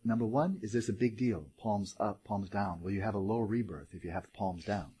 number one, is this a big deal? Palms up, palms down. Will you have a lower rebirth if you have the palms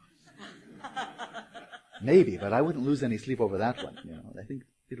down? Maybe, but I wouldn't lose any sleep over that one. I think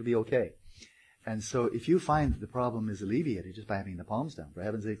it'll be okay. And so if you find that the problem is alleviated just by having the palms down, for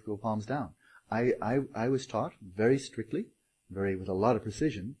heaven's sake, go palms down. I was taught very strictly, with a lot of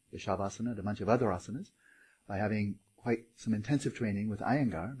precision, the Shavasana and a bunch of other asanas, by having quite some intensive training with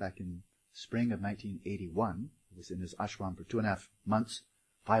Iyengar back in spring of 1981. I was in his ashram for 2.5 months,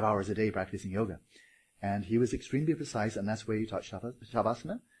 5 hours a day practicing yoga. And he was extremely precise, and that's where he taught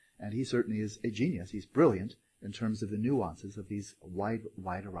Shavasana. And he certainly is a genius. He's brilliant in terms of the nuances of these wide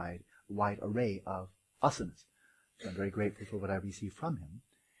array of asanas. So I'm very grateful for what I received from him.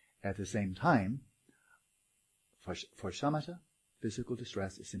 At the same time, for shamatha, physical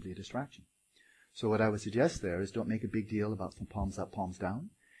distress is simply a distraction. So what I would suggest there is don't make a big deal about some palms up, palms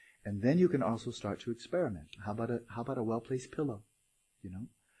down. And then you can also start to experiment. How about a well-placed pillow?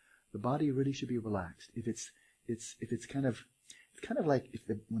 The body really should be relaxed. If it's kind of like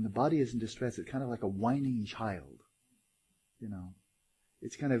when the body is in distress, it's kind of like a whining child.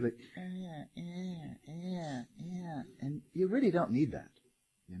 It's kind of like, and you really don't need that.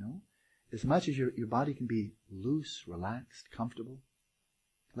 As much as your body can be loose, relaxed, comfortable,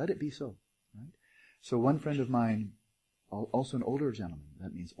 let it be so. Right? So one friend of mine, also an older gentleman,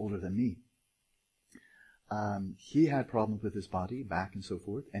 that means older than me, he had problems with his body, back and so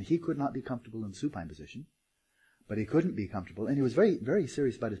forth, and he could not be comfortable in supine position, but he couldn't be comfortable, and he was very, very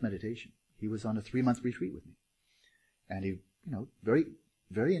serious about his meditation. He was on a 3-month retreat with me, and he, very,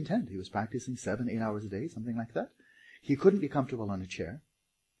 very intent. He was practicing 7-8 hours a day, something like that. He couldn't be comfortable on a chair.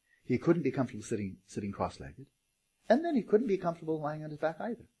 He couldn't be comfortable sitting cross-legged, and then he couldn't be comfortable lying on his back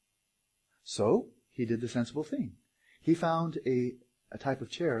either. So he did the sensible thing. He found a type of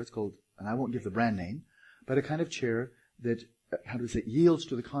chair. It's called, and I won't give the brand name, but a kind of chair that, yields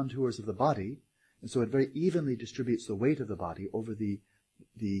to the contours of the body, and so it very evenly distributes the weight of the body over the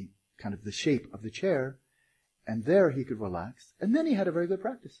kind of the shape of the chair, and there he could relax, and then he had a very good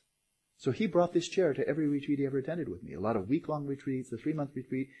practice. So he brought this chair to every retreat he ever attended with me. A lot of week-long retreats, the 3-month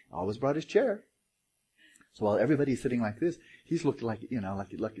retreat, always brought his chair. So while everybody's sitting like this, he's looked like,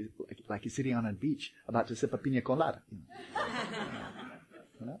 like he's sitting on a beach about to sip a pina colada.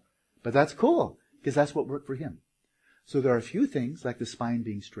 But that's cool, because that's what worked for him. So there are a few things, like the spine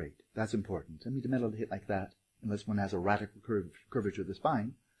being straight. That's important. I mean, to meditate like that, unless one has a radical curvature of the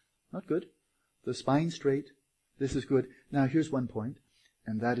spine, not good. The spine straight, this is good. Now here's one point,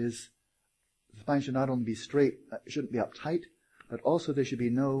 and that is, the spine should not only be straight, it shouldn't be uptight, but also there should be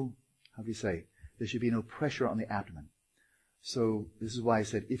no, there should be no pressure on the abdomen. So this is why I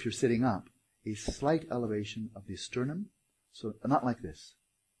said, if you're sitting up, a slight elevation of the sternum, so not like this.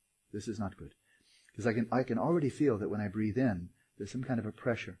 This is not good. Because I can already feel that when I breathe in, there's some kind of a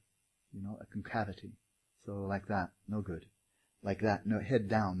pressure, a concavity. So like that, no good. Like that, no, head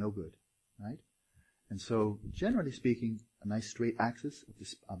down, no good. Right? And so, generally speaking, a nice straight axis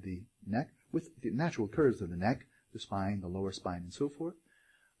of the neck, with the natural curves of the neck, the spine, the lower spine, and so forth.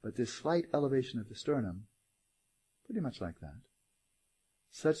 But this slight elevation of the sternum, pretty much like that.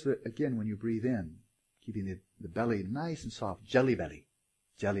 Such that, again, when you breathe in, keeping the belly nice and soft, jelly belly.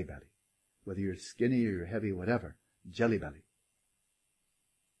 Whether you're skinny or you're heavy, whatever. Jelly belly.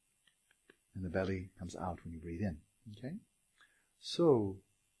 And the belly comes out when you breathe in. Okay? So,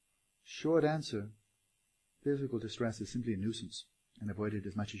 short answer, physical distress is simply a nuisance, and avoid it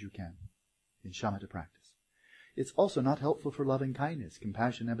as much as you can in shamatha practice. It's also not helpful for loving kindness,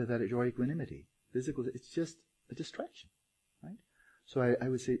 compassion, empathetic joy, equanimity. Physical, it's just a distraction, right? So I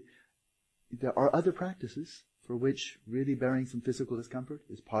would say there are other practices for which really bearing some physical discomfort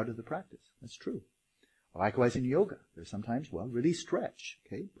is part of the practice. That's true. Likewise in yoga, there's sometimes, really stretch,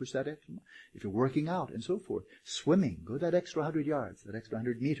 okay? Push that extra. If you're working out and so forth, swimming, go that extra 100 yards, that extra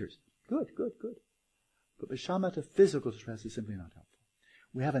 100 meters. Good. But the shamatha physical stress is simply not helpful.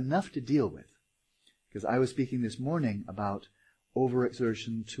 We have enough to deal with. Because I was speaking this morning about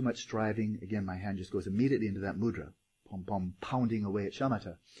overexertion, too much striving. Again, my hand just goes immediately into that mudra, pom-pom, pounding away at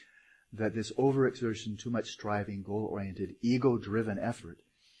shamatha. That this overexertion, too much striving, goal-oriented, ego-driven effort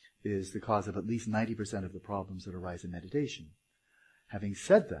is the cause of at least 90% of the problems that arise in meditation. Having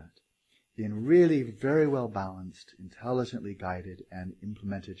said that, in really very well balanced, intelligently guided, and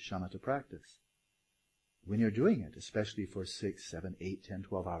implemented shamatha practice, when you're doing it, especially for 6, 7, 8, 10,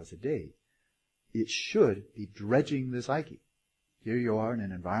 12 hours a day, it should be dredging the psyche. Here you are in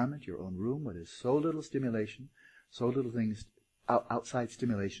an environment, your own room, where there's so little stimulation, so little things, outside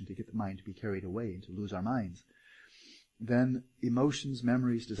stimulation to get the mind to be carried away and to lose our minds. Then emotions,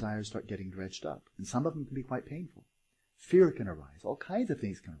 memories, desires start getting dredged up. And some of them can be quite painful. Fear can arise. All kinds of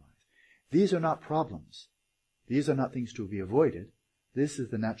things can arise. These are not problems. These are not things to be avoided. This is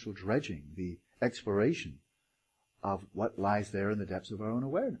the natural dredging, the exploration of what lies there in the depths of our own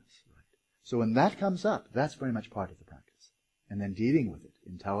awareness. Right? So when that comes up, that's very much part of the practice. And then dealing with it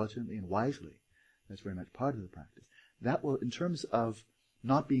intelligently and wisely, that's very much part of the practice. That will, in terms of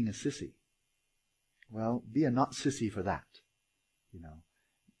not being a sissy, be a not sissy for that.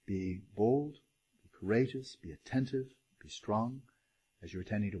 Be bold, be courageous, be attentive, be strong as you're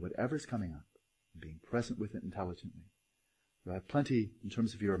attending to whatever's coming up and being present with it intelligently. You'll have plenty, in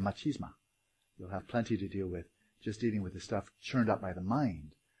terms of your machisma, you'll have plenty to deal with just dealing with the stuff churned up by the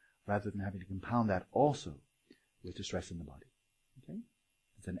mind rather than having to compound that also with distress in the body. Okay?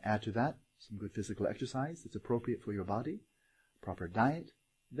 And then add to that some good physical exercise that's appropriate for your body, proper diet,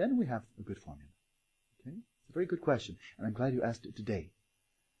 then we have a good formula. Okay? It's a very good question, and I'm glad you asked it today.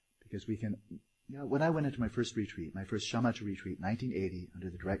 Because we can, when I went into my first retreat, my first shamatha retreat, 1980,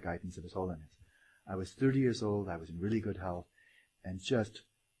 under the direct guidance of His Holiness, I was 30 years old, I was in really good health, and just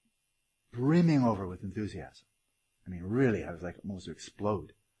brimming over with enthusiasm. I mean, really, I was like almost to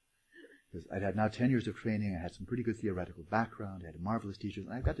explode. Because I'd had now 10 years of training, I had some pretty good theoretical background, I had marvelous teachers,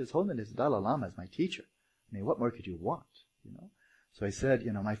 and I've got His Holiness, Dalai Lama, as my teacher. I mean, what more could you want, So I said,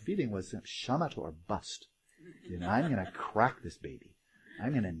 my feeling was shamatha or bust. I'm going to crack this baby.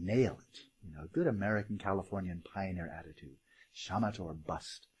 I'm going to nail it. Good American Californian pioneer attitude. Shamatha or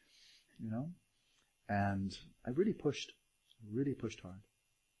bust. And I really pushed hard.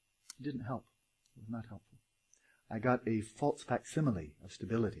 It didn't help. It was not helpful. I got a false facsimile of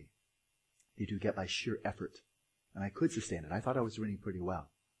stability that you get by sheer effort. And I could sustain it. I thought I was doing pretty well.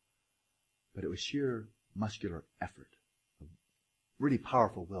 But it was sheer muscular effort. Really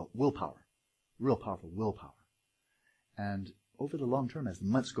powerful willpower. Real powerful willpower. And over the long term, as the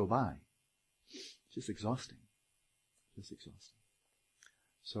months go by, it's just exhausting.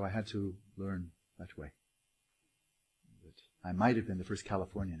 So I had to learn that way. That I might have been the first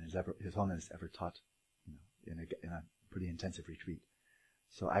Californian His Holiness ever taught, in a pretty intensive retreat.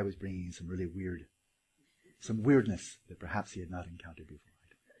 So I was bringing some really some weirdness that perhaps he had not encountered before.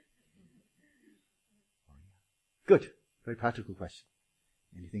 Good. Very practical question.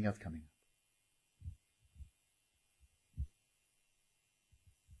 Anything else coming up?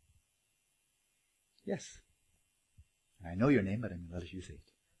 Yes. I know your name, but I'm going to let you say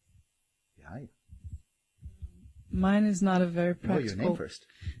it. Yeah. Mine is not a very practical... No, your name first.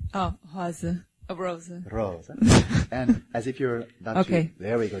 Oh, Rosa. Rosa. Rosa. And as if you're... Okay.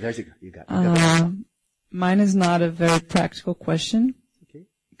 There we go. There's you got it. Mine is not a very practical question. Okay.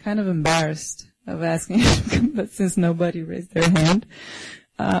 Kind of embarrassed of asking, but since nobody raised their hand.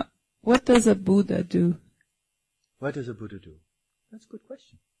 What does a Buddha do? What does a Buddha do? That's a good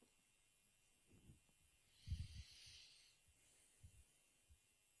question.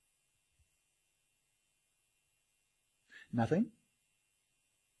 Nothing?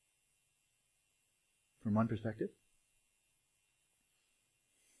 From one perspective?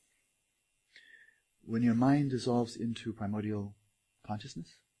 When your mind dissolves into primordial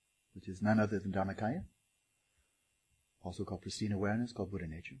consciousness, which is none other than Dharmakaya, also called pristine awareness, called Buddha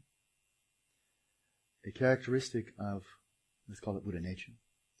nature, a characteristic of, let's call it Buddha nature,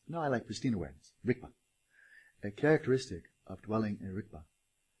 No, I like pristine awareness, rikpa. A characteristic of dwelling in rikpa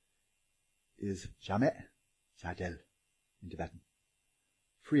is jame, jadel in Tibetan.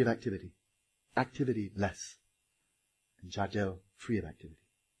 Free of activity. Activity less. And jadel, free of activity.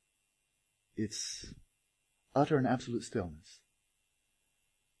 It's utter and absolute stillness.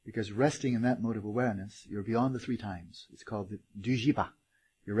 Because resting in that mode of awareness, you're beyond the 3 times. It's called the dujipa.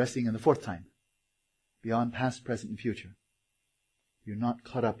 You're resting in the 4th time. Beyond past, present, and future. You're not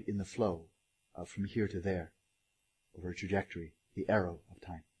caught up in the flow of from here to there, over a trajectory, the arrow of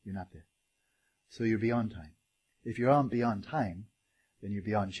time. You're not there. So you're beyond time. If you're beyond time, then you're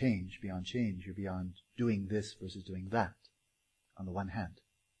beyond change. Beyond change, you're beyond doing this versus doing that, on the one hand.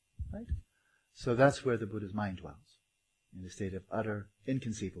 Right? So that's where the Buddha's mind dwells, in a state of utter,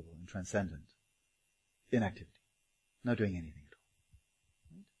 inconceivable, and transcendent inactivity. Not doing anything at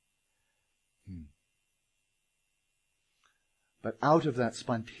all. Right? But out of that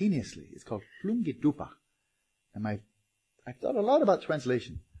spontaneously, it's called Hlungidupa. And I've thought a lot about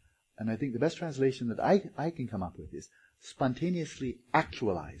translation. And I think the best translation that I can come up with is spontaneously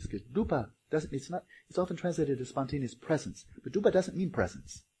actualized. Because dupa it's often translated as spontaneous presence. But dupa doesn't mean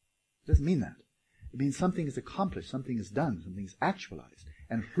presence. It doesn't mean that. It means something is accomplished, something is done, something is actualized.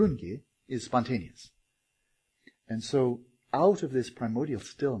 And hlungi is spontaneous. And so out of this primordial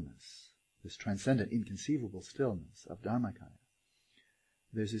stillness, this transcendent, inconceivable stillness of Dharmakaya,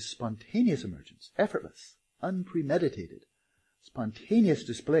 there's this spontaneous emergence, effortless, unpremeditated, spontaneous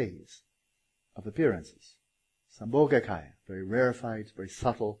displays of appearances. Sambhogakaya, very rarefied, very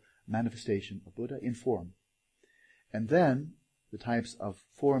subtle manifestation of Buddha in form. And then the types of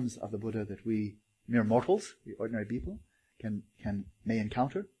forms of the Buddha that we, mere mortals, the ordinary people, may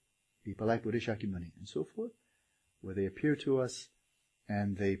encounter, people like Buddha Shakyamuni and so forth, where they appear to us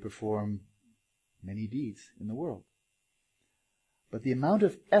and they perform many deeds in the world. But the amount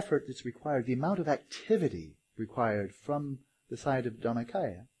of effort that's required, the amount of activity required from the side of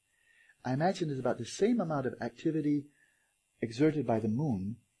Dharmakaya, I imagine is about the same amount of activity exerted by the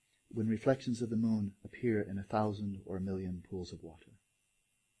moon when reflections of the moon appear in 1,000 or 1,000,000 pools of water.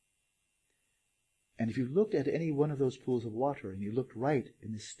 And if you looked at any one of those pools of water and you looked right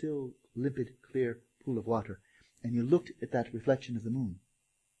in this still, limpid, clear pool of water, and you looked at that reflection of the moon,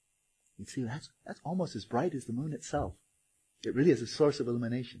 you'd see that's almost as bright as the moon itself. It really is a source of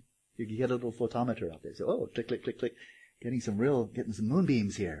illumination. You can get a little photometer out there. So, click, click, click, click. Getting some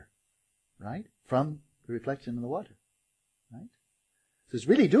moonbeams here. Right? From the reflection in the water. Right? So it's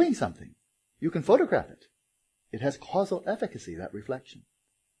really doing something. You can photograph it. It has causal efficacy, that reflection.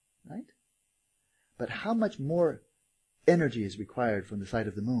 Right? But how much more energy is required from the side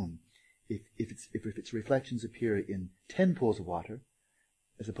of the moon if its reflections appear in 10 pools of water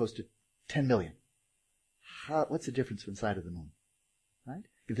as opposed to 10 million? What's the difference from the side of the moon? Right?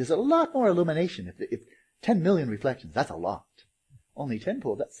 If there's a lot more illumination, if 10 million reflections, that's a lot. Only 10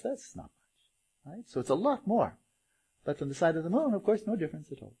 pools, that's not much. Right? So it's a lot more. But from the side of the moon, of course, no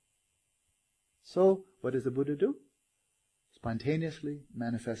difference at all. So, what does the Buddha do? Spontaneously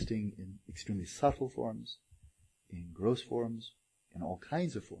manifesting in extremely subtle forms, in gross forms, in all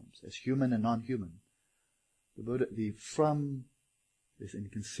kinds of forms, as human and non-human. The Buddha, from this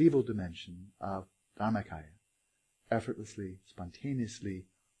inconceivable dimension of Dharmakaya, effortlessly, spontaneously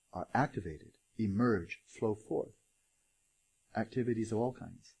are activated, emerge, flow forth. Activities of all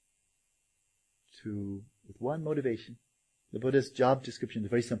kinds. With one motivation. The Buddha's job description is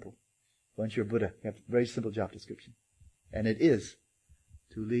very simple. Once you're Buddha, you have a very simple job description. And it is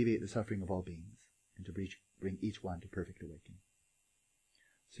to alleviate the suffering of all beings and to bring each one to perfect awakening.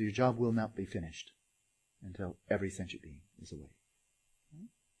 So your job will not be finished until every sentient being is awake.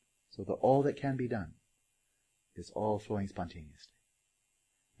 So all that can be done is all flowing spontaneously.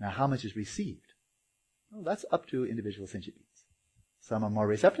 Now, how much is received? Well, that's up to individual sentient beings. Some are more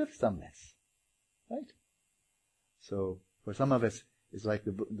receptive, some less. Right? So, for some of us, it's like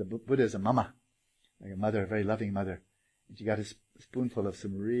the Buddha is a mama, like a mother, a very loving mother. And she got a spoonful of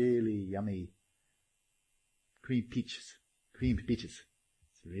some really yummy creamed peaches.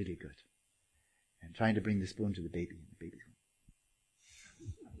 It's really good. And trying to bring the spoon to the baby, and the baby's going.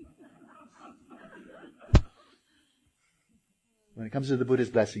 When it comes to the Buddha's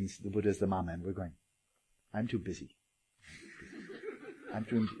blessings, the Buddha is the mama, and we're going, I'm too busy.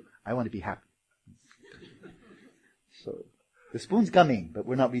 I want to be happy. So, the spoon's coming, but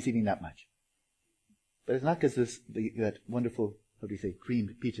we're not receiving that much. But it's not because that wonderful,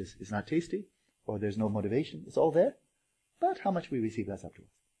 creamed peaches is not tasty, or there's no motivation. It's all there. But how much we receive, that's up to us.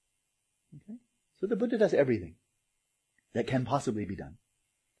 Okay? So the Buddha does everything that can possibly be done,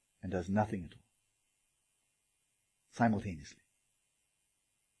 and does nothing at all. Simultaneously.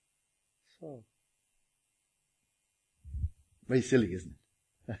 all. Very silly, isn't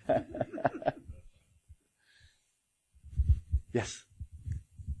it? Yes.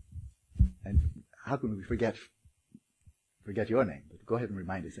 And how can we forget your name? But go ahead and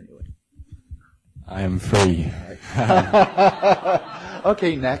remind us anyway. I am free.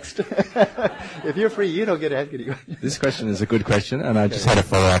 Okay, next. If you're free, you don't get to ask any questions. This question is a good question, and I just had a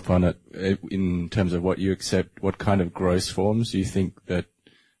follow-up on it in terms of what you accept. What kind of gross forms do you think that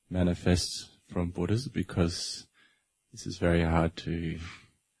manifests from Buddhas? Because this is very hard to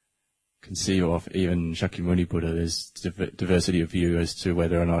conceive of. Even Shakyamuni Buddha, there's diversity of view as to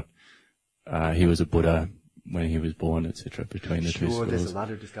whether or not he was a Buddha when he was born, etc. Between the two schools. Sure, there's a lot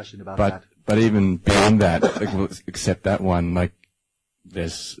of discussion about that. But even beyond that, except that one, like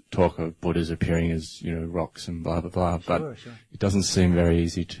there's talk of Buddhas appearing as, rocks and blah, blah, blah. But Sure. It doesn't seem very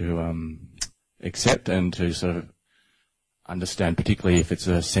easy to accept and to sort of understand, particularly if it's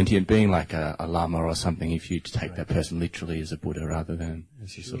a sentient being like a lama or something, if you take that person literally as a Buddha rather than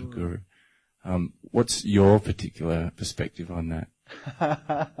as a sort of guru. What's your particular perspective on that?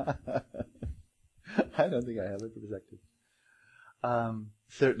 I don't think I have a perspective.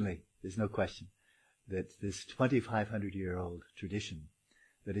 Certainly, there's no question that this 2,500-year-old tradition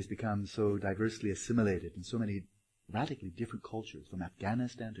that has become so diversely assimilated in so many radically different cultures, from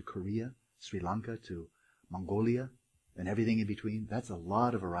Afghanistan to Korea, Sri Lanka to Mongolia, and everything in between, that's a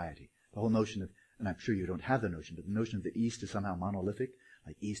lot of variety. The whole notion of, and I'm sure you don't have the notion, but the notion of the East is somehow monolithic,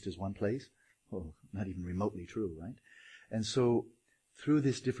 like East is one place, not even remotely true, right? And so, through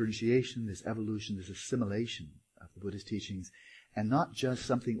this differentiation, this evolution, this assimilation of the Buddhist teachings, and not just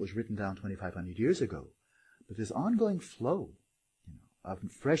something that was written down 2,500 years ago, but this ongoing flow of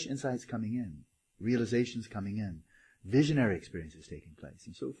fresh insights coming in, realizations coming in, visionary experiences taking place,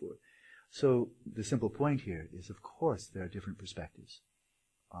 and so forth. So the simple point here is, of course, there are different perspectives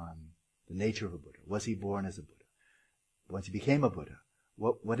on the nature of a Buddha. Was he born as a Buddha? Once he became a Buddha,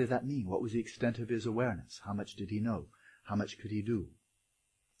 what did that mean? What was the extent of his awareness? How much did he know? How much could he do?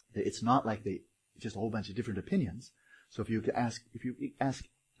 It's not like just a whole bunch of different opinions. So if you ask,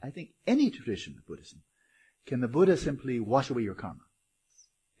 I think, any tradition of Buddhism, can the Buddha simply wash away your karma?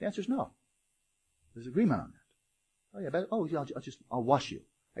 The answer is no. There's agreement on that. Oh yeah, but I'll wash you.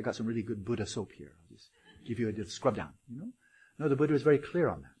 I got some really good Buddha soap here. I'll just give you a scrub down. No, the Buddha is very clear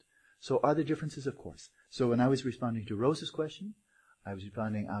on that. So are there differences? Of course. So when I was responding to Rose's question, I was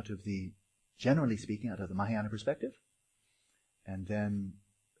responding generally speaking, out of the Mahayana perspective, and then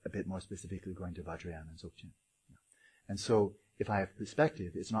a bit more specifically going to Vajrayana and Dzogchen. And so, if I have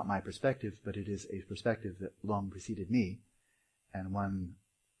perspective, it's not my perspective, but it is a perspective that long preceded me, and one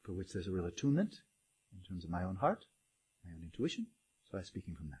for which there's a real attunement in terms of my own heart, my own intuition, so I'm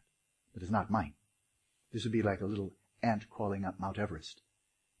speaking from that. But it's not mine. This would be like a little ant crawling up Mount Everest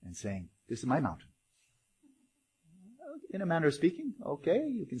and saying, this is my mountain. In a manner of speaking, okay,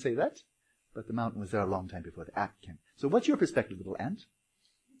 you can say that, but the mountain was there a long time before the ant came. So what's your perspective, little ant?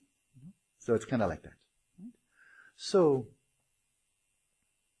 So it's kind of like that. So,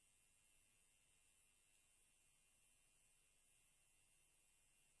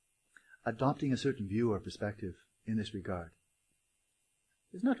 adopting a certain view or perspective in this regard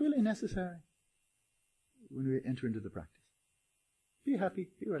is not really necessary when we enter into the practice. Be happy,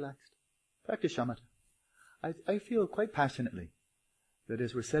 be relaxed. Practice shamatha. I feel quite passionately that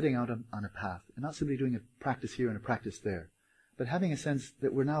as we're setting out on a path, and not simply doing a practice here and a practice there, but having a sense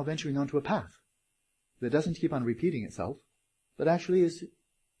that we're now venturing onto a path that doesn't keep on repeating itself, but actually is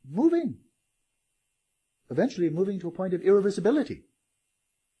moving. Eventually moving to a point of irreversibility.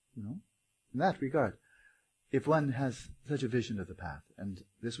 In that regard. If one has such a vision of the path, and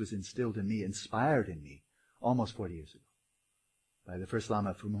this was instilled in me, inspired in me, almost 40 years ago, by the first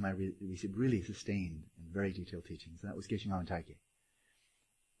Lama from whom I received really sustained and very detailed teachings, and that was Geshe Ngawang Taike.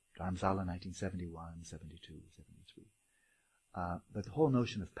 Dharamsala, 1971, 72, 73. But the whole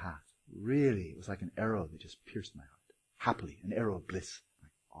notion of path, really, it was like an arrow that just pierced my heart. Happily, an arrow of bliss.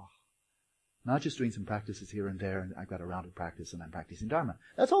 Not just doing some practices here and there, and I've got a rounded practice and I'm practicing Dharma.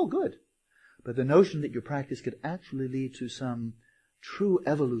 That's all good. But the notion that your practice could actually lead to some true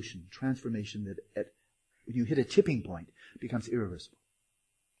evolution, transformation that when you hit a tipping point, becomes irreversible.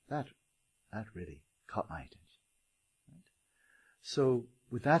 That really caught my attention. Right? So,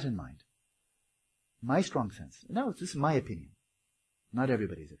 with that in mind, my strong sense, now this is my opinion, not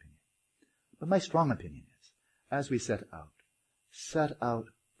everybody's opinion, but my strong opinion is, as we set out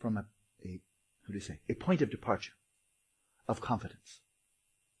from a point of departure, of confidence.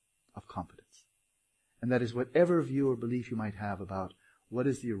 And that is whatever view or belief you might have about what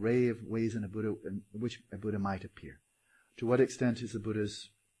is the array of ways in which a Buddha might appear. To what extent is the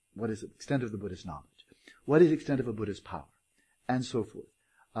Buddha's What is the extent of the Buddha's knowledge? What is the extent of a Buddha's power? And so forth.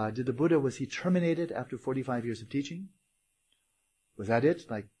 Was he terminated after 45 years of teaching? Was that it?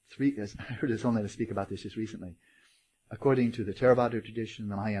 I heard his Holiness speak about this just recently. According to the Theravada tradition,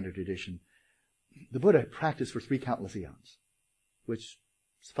 the Mahayana tradition, the Buddha practiced for 3 countless eons, which,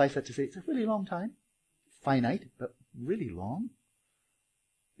 suffice that to say, it's a really long time. Finite, but really long.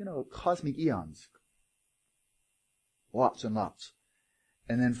 Cosmic eons. Lots and lots.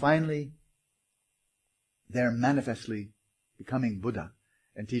 And then finally, they're manifestly becoming Buddha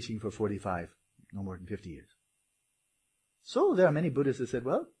and teaching for 45, no more than 50 years. So there are many Buddhists that said,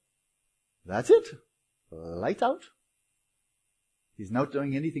 well, that's it. Lights out. He's not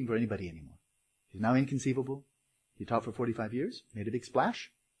doing anything for anybody anymore. He's now inconceivable. He taught for 45 years, made a big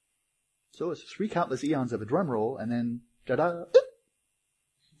splash. So it's 3 countless eons of a drum roll, and then, ta-da!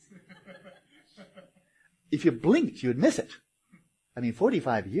 If you blinked, you'd miss it.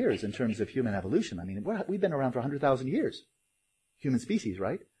 45 years in terms of human evolution. We've been around for 100,000 years. Human species,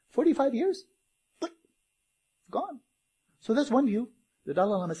 right? 45 years? Blink. Gone. So that's one view. The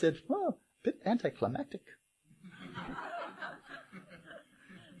Dalai Lama said, well, a bit anticlimactic.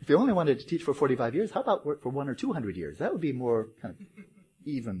 If you only wanted to teach for 45 years, how about work for 100 or 200 years? That would be more kind of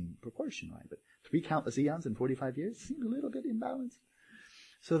even proportion, right? But 3 countless eons in 45 years seems a little bit imbalanced.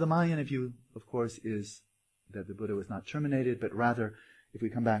 So the Mahayana view, of course, is that the Buddha was not terminated, but rather, if we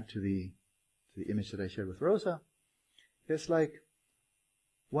come back to the image that I shared with Rosa, it's like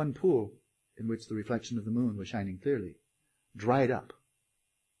one pool in which the reflection of the moon was shining clearly, dried up.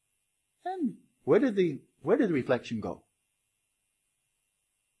 And where did the reflection go?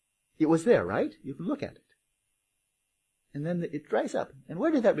 It was there, right? You can look at it. And then it dries up. And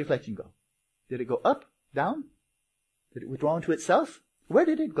where did that reflection go? Did it go up, down? Did it withdraw into itself? Where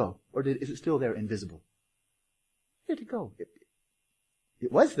did it go? Or is it still there, invisible? Where did it go?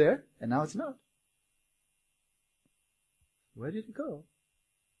 It was there, and now it's not. Where did it go?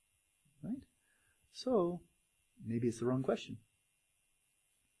 Right? So, maybe it's the wrong question.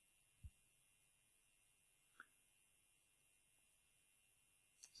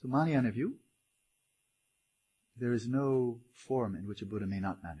 So, Mahayana view, there is no form in which a Buddha may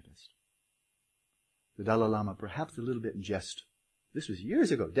not manifest. The Dalai Lama, perhaps a little bit in jest, this was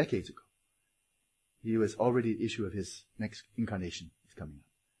years ago, decades ago. He was already the issue of his next incarnation is coming up.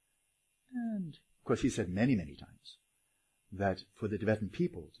 And, of course, he said many, many times that for the Tibetan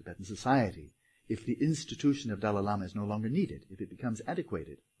people, Tibetan society, if the institution of Dalai Lama is no longer needed, if it becomes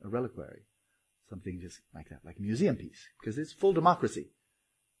antiquated, a reliquary, something just like that, like a museum piece, because it's full democracy,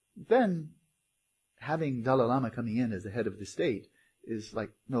 then having Dalai Lama coming in as the head of the state is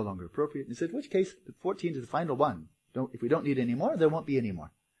like no longer appropriate. And he said, in which case, the 14 is the final one. If we don't need any more, there won't be any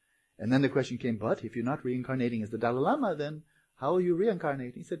more. And then the question came, but if you're not reincarnating as the Dalai Lama, then how will you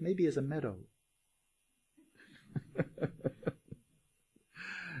reincarnate? He said, maybe as a meadow.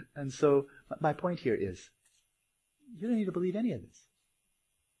 And so my point here is, you don't need to believe any of this.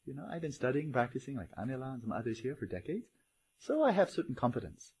 I've been studying, practicing like Anila and some others here for decades, so I have certain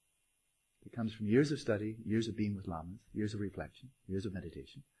confidence. It comes from years of study, years of being with lamas, years of reflection, years of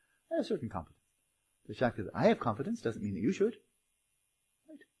meditation. I have certain confidence. The fact that I have confidence doesn't mean that you should.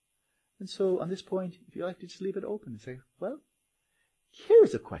 Right? And so on this point, if you like to just leave it open and say, well,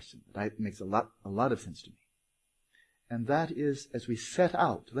 here's a question that makes a lot of sense to me. And that is, as we set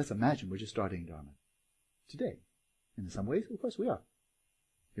out, let's imagine we're just starting Dharma today. And in some ways, of course, we are.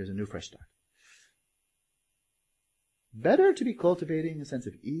 Here's a new fresh start. Better to be cultivating a sense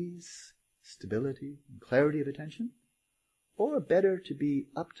of ease, stability, and clarity of attention, or better to be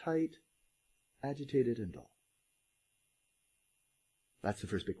uptight, agitated, and dull? That's the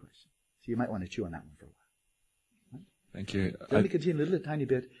first big question. So you might want to chew on that one for a while. Right? Thank you. Let me continue a little tiny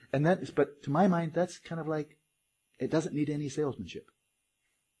bit. But to my mind, that's kind of like, it doesn't need any salesmanship.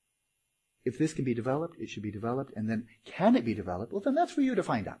 If this can be developed, it should be developed. And then, can it be developed? Well, then that's for you to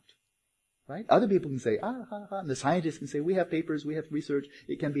find out. Right? Other people can say, and the scientists can say, we have papers, we have research,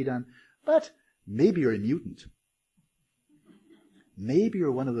 it can be done. But maybe you're a mutant. Maybe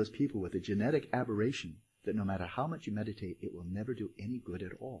you're one of those people with a genetic aberration that no matter how much you meditate, it will never do any good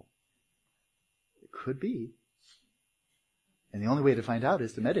at all. It could be. And the only way to find out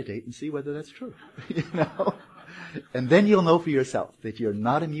is to meditate and see whether that's true. And then you'll know for yourself that you're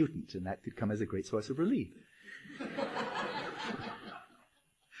not a mutant, and that could come as a great source of relief.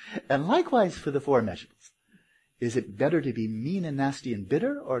 And likewise for the four measurables. Is it better to be mean and nasty and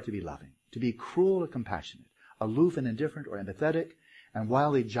bitter, or to be loving? To be cruel or compassionate? Aloof and indifferent or empathetic? And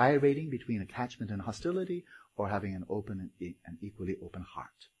wildly gyrating between attachment and hostility, or having an open and equally open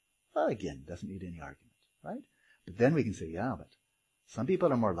heart? Well, again, doesn't need any argument, right? But then we can say, but Some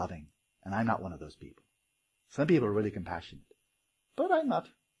people are more loving, and I'm not one of those people. Some people are really compassionate, but I'm not.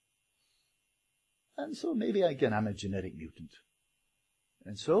 And so maybe, again, I'm a genetic mutant.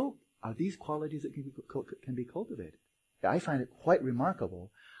 And so, are these qualities that can be cultivated? I find it quite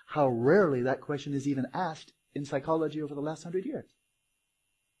remarkable how rarely that question is even asked in psychology over the last 100 years.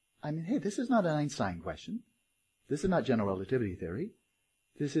 I mean, hey, this is not an Einstein question. This is not general relativity theory.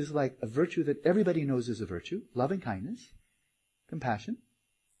 This is like a virtue that everybody knows is a virtue, loving kindness, compassion.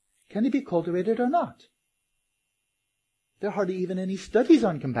 Can it be cultivated or not? There are hardly even any studies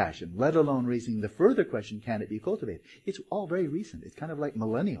on compassion, let alone raising the further question, can it be cultivated? It's all very recent. It's kind of like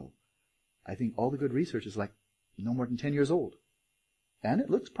millennial. I think all the good research is like no more than 10 years old. And it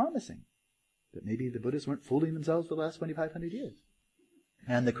looks promising. But maybe the Buddhists weren't fooling themselves for the last 2,500 years.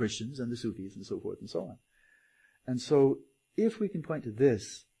 And the Christians and the Sufis and so forth and so on. And so, if we can point to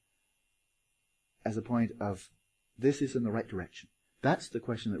this as a point of, this is in the right direction. That's the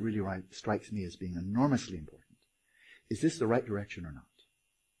question that really strikes me as being enormously important. Is this the right direction or not?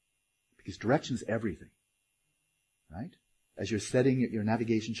 Because direction's everything. Right? As you're setting your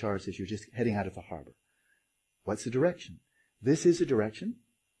navigation charts, as you're just heading out of the harbor. What's the direction? This is a direction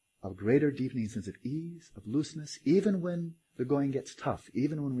of greater deepening sense of ease, of looseness, even when the going gets tough,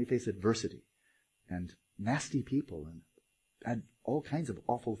 even when we face adversity and nasty people and all kinds of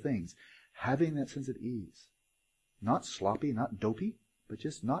awful things. Having that sense of ease. Not sloppy, not dopey, but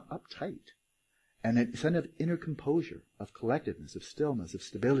just not uptight. And a sense of inner composure, of collectiveness, of stillness, of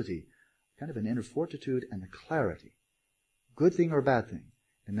stability, kind of an inner fortitude and a clarity. Good thing or bad thing.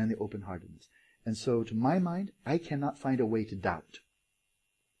 And then the open-heartedness. And so, to my mind, I cannot find a way to doubt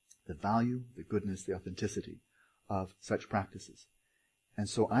the value, the goodness, the authenticity of such practices. And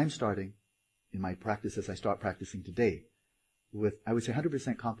so I'm starting, in my practice as I start practicing today, with, I would say,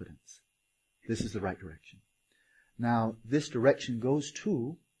 100% confidence. This is the right direction. Now, this direction goes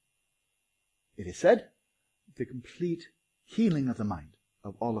to, it is said, the complete healing of the mind,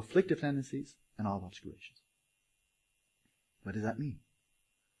 of all afflictive tendencies and all obscurations. What does that mean?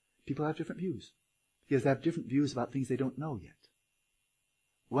 People have different views, because they have different views about things they don't know yet.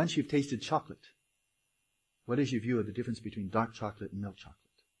 Once you've tasted chocolate, what is your view of the difference between dark chocolate and milk chocolate?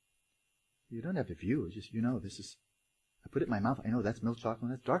 You don't have a view, it's just, this is, I put it in my mouth, I know that's milk chocolate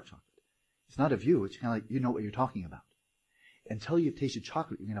and that's dark chocolate. It's not a view, it's kind of like you know what you're talking about. Until you've tasted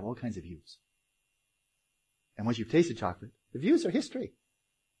chocolate, you're going to have all kinds of views. And once you've tasted chocolate, the views are history.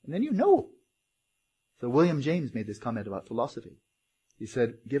 And then you know. So William James made this comment about philosophy. He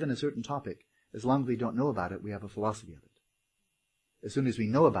said, given a certain topic, as long as we don't know about it, we have a philosophy of it. As soon as we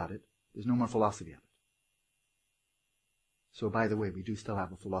know about it, there's no more philosophy of it. So, by the way, we do still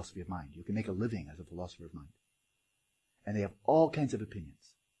have a philosophy of mind. You can make a living as a philosopher of mind. And they have all kinds of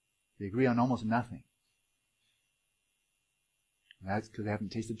opinions. They agree on almost nothing. And that's because they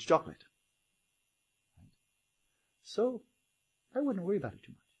haven't tasted chocolate. Right? So, I wouldn't worry about it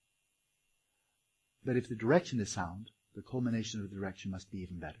too much. But if the direction is sound, the culmination of the direction must be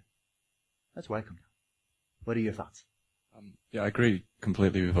even better. That's where I come down. What are your thoughts? Yeah, I agree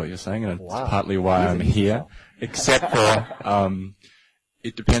completely with what you're saying, and it's partly why I'm here. Except for,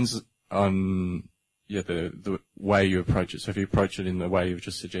 it depends on the way you approach it. So if you approach it in the way you're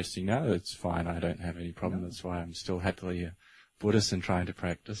just suggesting now, that's fine. I don't have any problem. That's why I'm still happily a Buddhist and trying to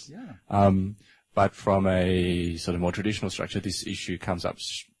practice. Yeah. But from a sort of more traditional structure, this issue comes up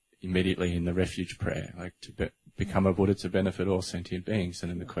immediately in the refuge prayer, like to become a Buddha to benefit all sentient beings.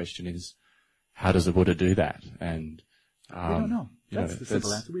 And then the question is, how does a Buddha do that? And we don't know. That's the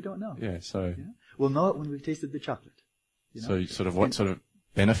simple answer. We don't know. Yeah, so... Yeah. We'll know it when we've tasted the chocolate. So sort of what sort of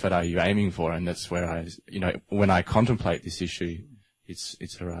benefit are you aiming for? And that's where when I contemplate this issue,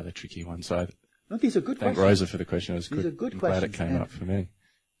 it's a rather tricky one. So these are good questions. Thank Rosa for the question. It was these good. Are good I'm questions. Glad it came up for me.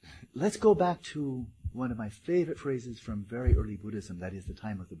 Let's go back to one of my favorite phrases from very early Buddhism, that is the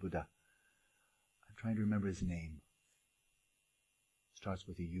time of the Buddha. I'm trying to remember his name. Starts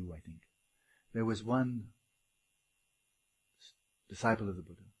with a U, I think. There was one disciple of the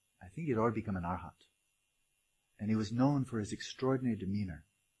Buddha. I think he'd already become an arhat. And he was known for his extraordinary demeanor.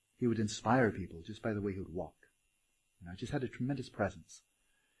 He would inspire people just by the way he would walk. Just had a tremendous presence.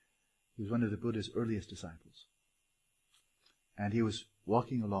 He was one of the Buddha's earliest disciples. And he was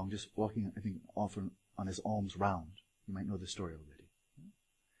walking along, I think, often on his alms round. You might know the story already.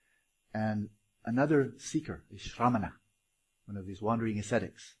 And another seeker, a shramana, one of these wandering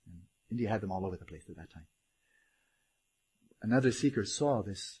ascetics. And India had them all over the place at that time. Another seeker saw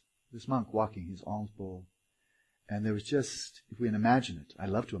this monk walking his alms bowl. And there was just, if we can imagine it, I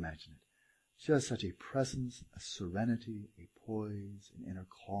love to imagine it, just such a presence, a serenity, a poise, an inner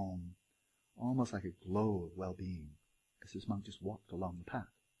calm, almost like a glow of well-being as this monk just walked along the path.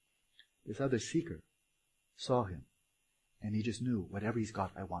 This other seeker saw him, and he just knew, whatever he's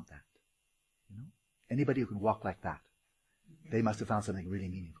got, I want that. You know? Anybody who can walk like that, they must have found something really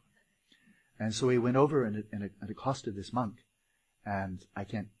meaningful. And so he went over and accosted this monk, and I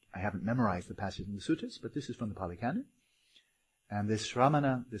haven't memorized the passage in the suttas, but this is from the Pali Canon. And this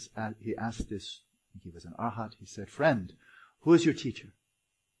Shramana, he asked this, I think he was an arhat, he said, friend, who is your teacher?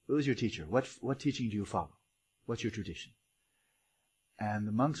 Who is your teacher? What teaching do you follow? What's your tradition? And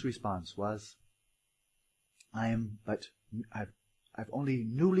the monk's response was, I've only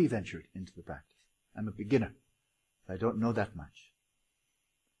newly ventured into the practice. I'm a beginner. I don't know that much.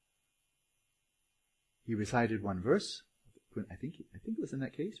 He recited one verse. I think it was in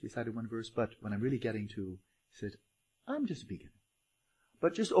that case, recited one verse, but when I'm really getting to, he said, I'm just a beginner.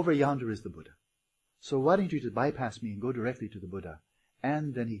 But just over yonder is the Buddha. So why don't you just bypass me and go directly to the Buddha?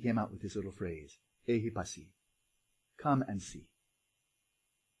 And then he came out with this little phrase, ehipasi. Come and see.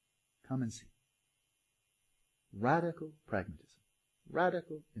 Come and see. Radical pragmatism.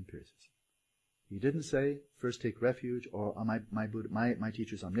 Radical empiricism. He didn't say, first take refuge, or my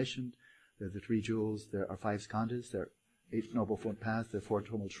teacher's omniscient, there are the 3 jewels, there are 5 skandhas, there are 8 noble paths, there are 4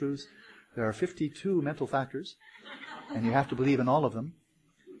 total truths, there are 52 mental factors, and you have to believe in all of them,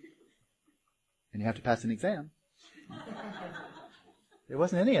 and you have to pass an exam. There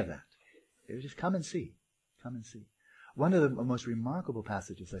wasn't any of that. It was just come and see. Come and see. One of the most remarkable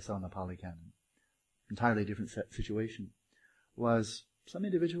passages I saw in the Pali Canon, entirely different situation, was some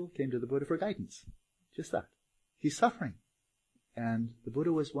individual came to the Buddha for guidance. Just that. He's suffering. And the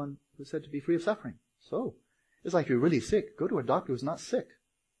Buddha was one who was said to be free of suffering. So, it's like you're really sick. Go to a doctor who's not sick.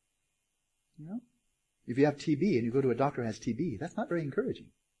 You know? If you have TB and you go to a doctor who has TB, that's not very encouraging.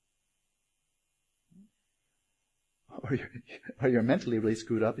 Or you're mentally really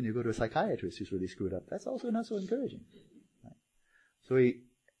screwed up and you go to a psychiatrist who's really screwed up. That's also not so encouraging. Right? So he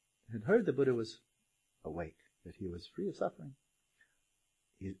had heard the Buddha was awake, that he was free of suffering.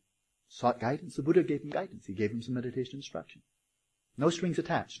 He sought guidance. The Buddha gave him guidance. He gave him some meditation instruction. No strings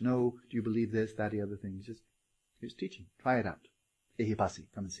attached. No, do you believe this, that, the other thing. He's teaching. Try it out. Ehipasi,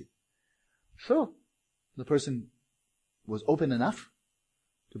 come and see. So, the person was open enough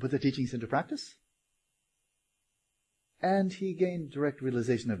to put the teachings into practice, and he gained direct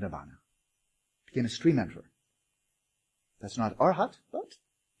realization of Nirvana. Became a stream enterer. That's not arhat, but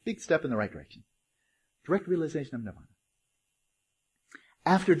big step in the right direction. Direct realization of Nirvana.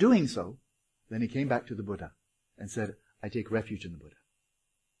 After doing so, then he came back to the Buddha and said, I take refuge in the Buddha.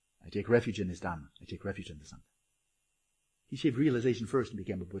 I take refuge in his Dhamma. I take refuge in the Sangha. He achieved realization first and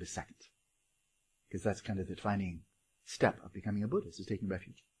became a Buddhist second. Because that's kind of the defining step of becoming a Buddhist, is taking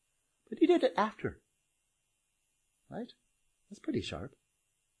refuge. But he did it after. Right? That's pretty sharp.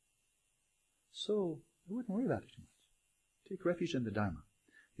 So, I wouldn't worry about it too much. Take refuge in the Dharma.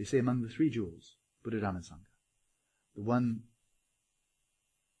 They say among the 3 jewels, Buddha, Dhamma, and Sangha, the one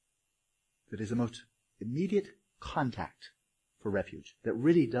that is the most immediate contact for refuge, that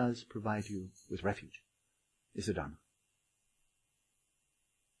really does provide you with refuge, is the Dharma.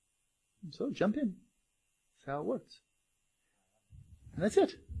 And so, jump in. That's how it works. And that's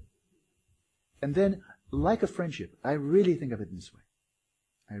it. And then, like a friendship, I really think of it this way.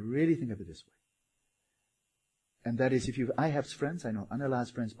 I really think of it this way. And that is, I have friends, I know Anela has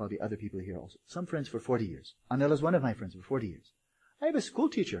friends, probably other people here also. Some friends for 40 years. Anela's one of my friends for 40 years. I have a school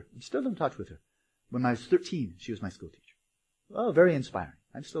teacher. I'm still in touch with her. When I was 13, she was my school teacher. Oh, very inspiring.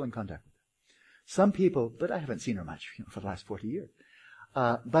 I'm still in contact with her. Some people, but I haven't seen her much, for the last 40 years.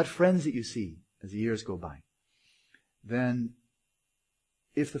 But friends that you see as the years go by, then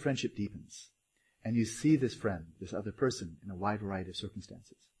if the friendship deepens, and you see this friend, this other person, in a wide variety of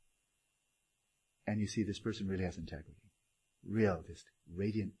circumstances, and you see this person really has integrity, real, just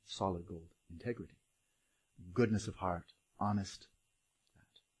radiant, solid gold integrity, goodness of heart, honest,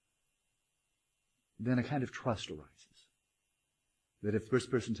 then a kind of trust arises. That if this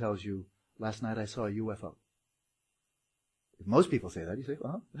person tells you, last night I saw a UFO, if most people say that, you say,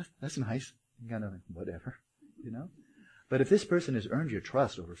 well, that's nice, kind of whatever, you know. But if this person has earned your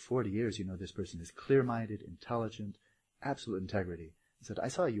trust over 40 years, you know this person is clear-minded, intelligent, absolute integrity. He said, I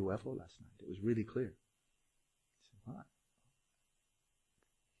saw a UFO last night. It was really clear. Said, well,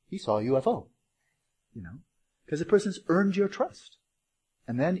 he saw a UFO, you know, because the person's earned your trust.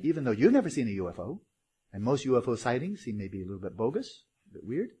 And then, even though you've never seen a UFO, and most UFO sightings seem maybe a little bit bogus, a bit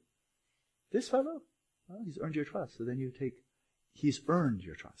weird, this fellow, well, he's earned your trust. So then he's earned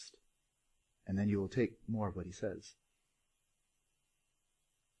your trust. And then you will take more of what he says.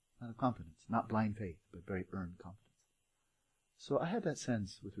 Out of confidence, not blind faith, but very earned confidence. So I have that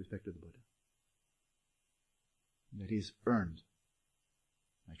sense with respect to the Buddha. that he's earned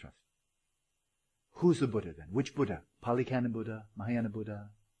my trust. Who's the Buddha then? Which Buddha? Pali Canon Buddha, Mahayana Buddha,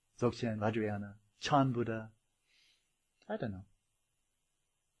 Dzogchen, Vajrayana, Chan Buddha? I don't know.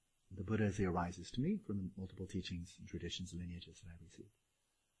 The Buddha as he arises to me from the multiple teachings and traditions and lineages that I received.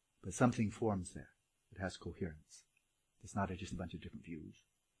 But something forms there. It has coherence. It's not just a bunch of different views.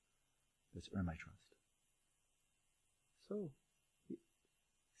 Let's earn my trust. So,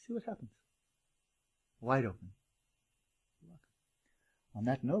 see what happens. Wide open. You're welcome. On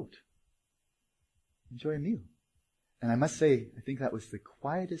that note, enjoy a meal. And I must say, I think that was the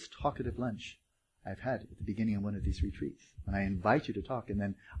quietest talkative lunch I've had at the beginning of one of these retreats. When I invite you to talk, and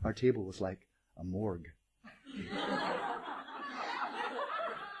then our table was like a morgue.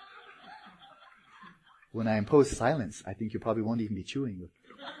 When I impose silence, I think you probably won't even be chewing.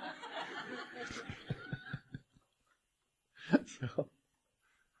 So,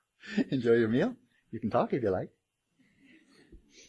 enjoy your meal. You can talk if you like.